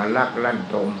มาลักลั่น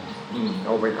ทมเอ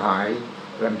าไปขาย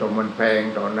ลั่นทมมันแพง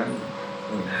ตอนนั้น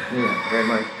นี่เห็นไ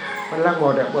หมมันลักหม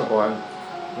ดเมื่อก่อน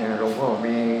เนี่ยหลวงพ่อ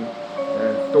มี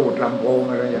ตูดลำโพง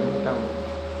อะไรอย่างนี้ตั้ง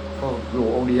ก็อยู่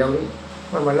องค์เดียวนี่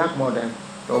มันมาลักหมด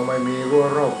ตรงไม่มีรั้ว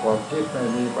รอบขอบชิดไม่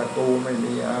มีประตูไม่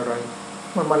มีอะไร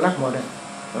มันมาลักหมด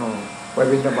ไป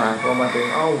บิณฑบาตพอมาถึง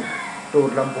ตูด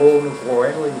ลำโพงนี่แขว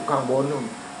นไว้อยู่ข้างบนนู่น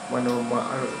มันมา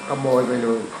ขโมยไปเล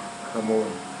ยขโมย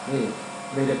นี่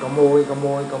มีแต่ขโมยเอ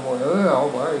า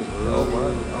ไป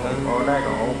เอาได้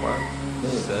ก็เอาไป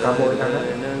นี่ขโมยทางนั้น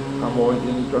ขโมยจ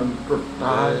ริงจนสุด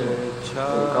ท้าย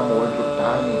ขโมยสุดท้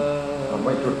ายนี่ไ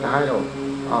ม่สุดท้ายหรอก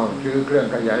ซื้อเครื่อง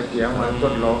ขยายเสียงมาท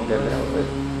ดลองเสร็จแล้ว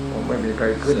ผมไม่มีใคร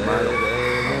ขึ้นมาหรอก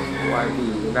ไว้ที่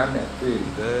นั้นเนี่ยที่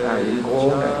หินโค้ง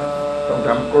เนี่ยต้องท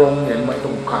ำกรงเห็นไหมต้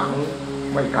องขัง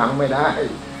ไม่ขังไม่ได้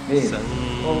นี่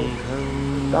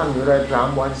ตั้งอยู่ได้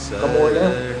3 วันขโมยแล้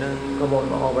วขโมย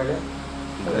มาออกไปแล้ว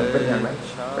เป็นอย่างนั้น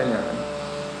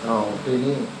ที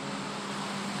นี้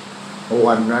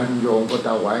วันนั้นโยมก็ถ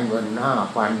วายเงิน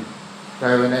5,000ใส่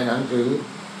ไว้ในหนังสือ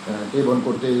ที่บน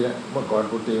กุฏิเมื่อก่อน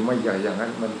กุฏิไม่ใหญ่อย่างนั้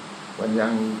นมันยั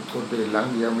งกุฏิหลัง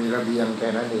เดียวมีระเบียงแค่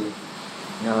นั้นเอง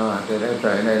แต่ได้ใ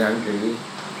ส่ในหนังสือ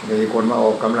มีคนมาอ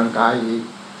อกกำลังกายอีก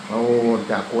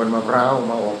จากกวนมะพร้าว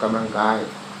มาออกกำลังกาย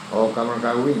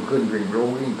วิ่งขึ้นวิ่งลง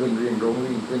วิ่งขึ้นวิ่งลง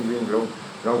วิ่งขึ้นวิ่งลง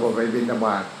เราก็ไปบิณฑบ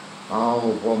าต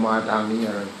พอมาทางนี้อ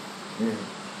ะไรนี่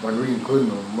มันวิ่งขึ้น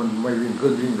มันไม่วิ่งขึ้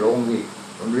นวิ่งลงนี่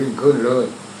มันวิ่งขึ้นเลย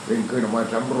วิ่งขึ้นออกมา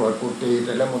สำรวจกุฏิแ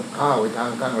ต่แล้วมันเข้าไปทาง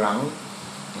ข้างหลัง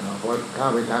พอเข้า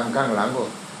ไปทางข้างหลังก็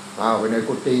เข้าไปใน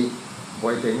กุฏิไป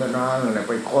ถึงก็นั่งเลย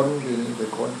ไปค้นทีนี้ไป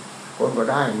ค้นก็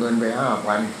ได้เงินไป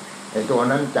5,000ไอ้ตัว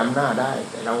นั้นจำหน้าได้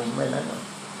แต่เราไม่นั้น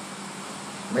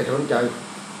ไม่สนใจ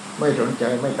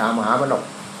ไม่ตามหามันหรอก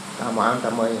ตามหาท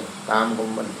ำไมตาม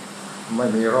มันไม่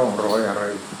มีร่องรอยอะไร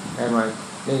ใช่ไหม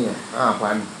นี่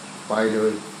5,000ไปเล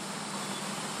ย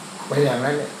ไปอย่าง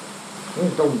นั้นเนี่ย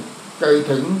ต้องใจ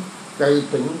ถึงใ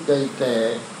จแก่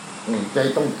ใจ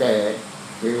ต้องแก่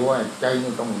คือว่าใจ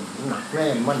ต้องหนักแน่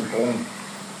นมั่นคง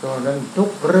ตอนนั้นทุ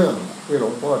กเรื่องที่หลว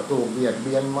งพ่อถูกเบียดเ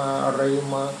บียนมาอะไร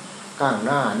มาข้างห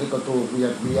น้านี่ก็ถูกเบีย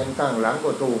ดเบียนข้างหลัง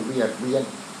ก็ถูกเบียดเบียน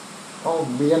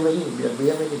เบียนไปนี่เบียดเบี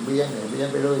ยนไม่ใช่เบียน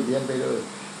ไปเลย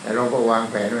แต่เราก็วาง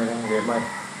แผนไว้นะเห็นไหม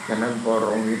ฉะนั้นพอเร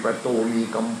ามีประตูมี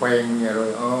กำแพงเนี่ยเล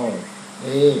ย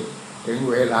นี่ถึง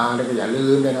เวลาแล้วก็อย่าลื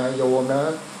มเลยนะโยมนะ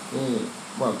นี่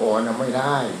เมื่อก่อนนะไม่ไ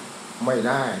ด้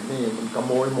นี่มันขโ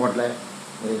มยหมดเลย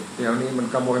เดี๋ยวนี้มัน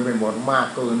ขโมยไปหมดมาก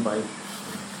เกินไป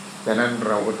ฉะนั้นเ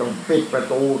ราก็ต้องปิดประ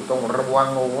ตูต้องระวัง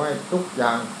เอาไว้ทุกอย่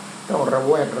างต้องระ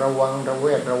วังเอาไ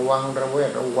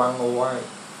ว้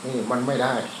นี่มันไม่ไ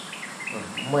ด้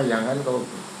ไม่อย่างนั้น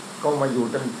ก็มาอยู่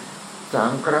ตั้ง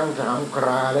3 ครั้ง 3 คร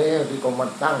าแล้วที่ก็มา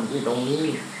ตั้งที่ตรงนี้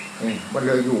มันเ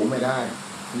ลยอยู่ไม่ได้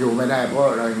เพราะ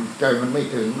อะไรใจมันไม่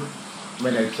ถึงไม่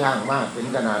ได้สร้างมากถึง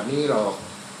ขนาดนี้หรอก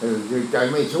คือใจ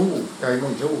ไม่สู้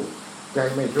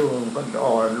ก็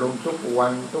อ่อนลงทุกวั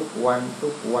น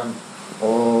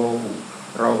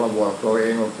เราก็บอกตัวเอ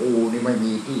งว่ากูนี่ไม่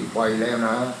มีที่ไปแล้วน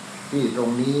ะที่ตรง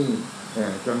นี้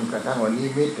จนกระทั่งวันนี้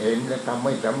มิตรเห็นและทำไ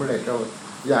ม่สำเร็จเรา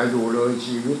อย่าอยู่เลย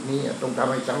ชีวิตนี้ต้องท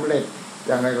ำให้สำเร็จ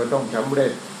ยังไงก็ต้องสำเร็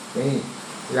จนี่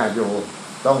อย่าอยู่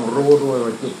ต้องรู้ด้วยว่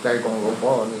าจิตใจของหลวง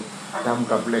พ่อนี่ทำ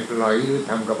กับเหล็กไหลหรือ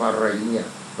ทำกับอะไรเนี่ย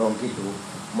ลองคิดดู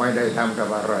ไม่ได้ทำกับ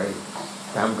อะไร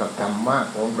ทำกับธรรมะ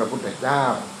ของพระพุทธเจ้า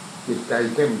จิตใจ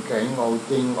เข้มแข็งเอา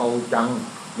จริงเอาจัง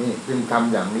นี่จึงท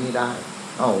ำอย่างนี้ได้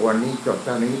วันนี้จบเ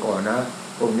ท่านี้ก่อนนะ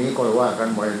พรุ่งนี้ก็ว่ากัน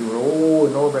ใหม่ดู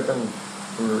โน้ไปตั้ง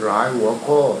หลายหัว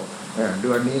ข้อเดื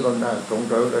อนนี้ก็ได้สง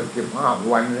สัย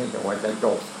15 วันนี่แต่ว่าจะจ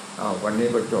บวันนี้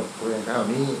ก็จบเพียงเท่า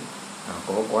นี้ข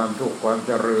อความทุกข์ความเ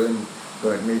จริญเ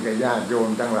กิดมีญาติโยม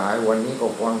ทั้งหลายวันนี้ก็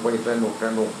ฟังไปสนุก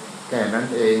แค่นั้น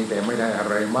เองแต่ไม่ได้อะ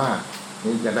ไรมาก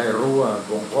นี่จะได้รู้ว่าห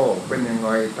ลวงพ่อเป็นยังไง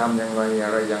ทำยังไงอ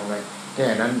ะไรยังไงแค่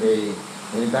นั้นเอง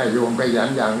นี่ได้โยมขยัน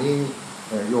อย่างนี้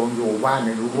โยมอยู่บ้านเ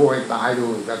นี่ยรู้ให้ตายดู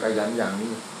จะขยันอย่าง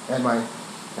นี้ใช่ไหม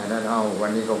แต่นั้นวัน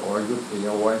นี้ก็ขอยุติเ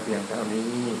อาไว้เพียงเท่า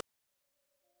นี้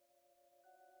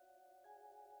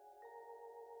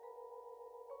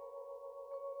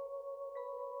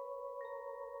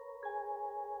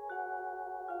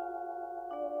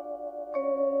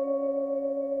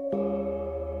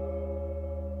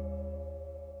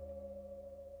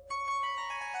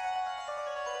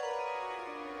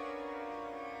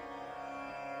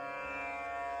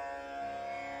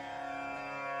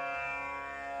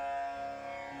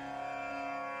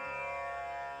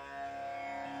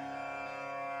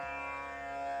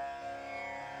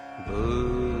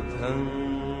बुद्धं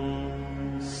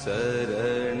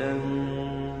शरणं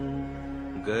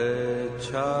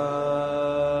गच्छामि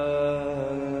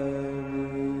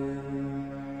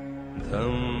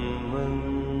धम्मं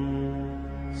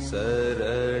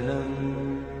शरणं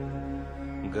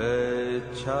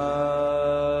गच्छामि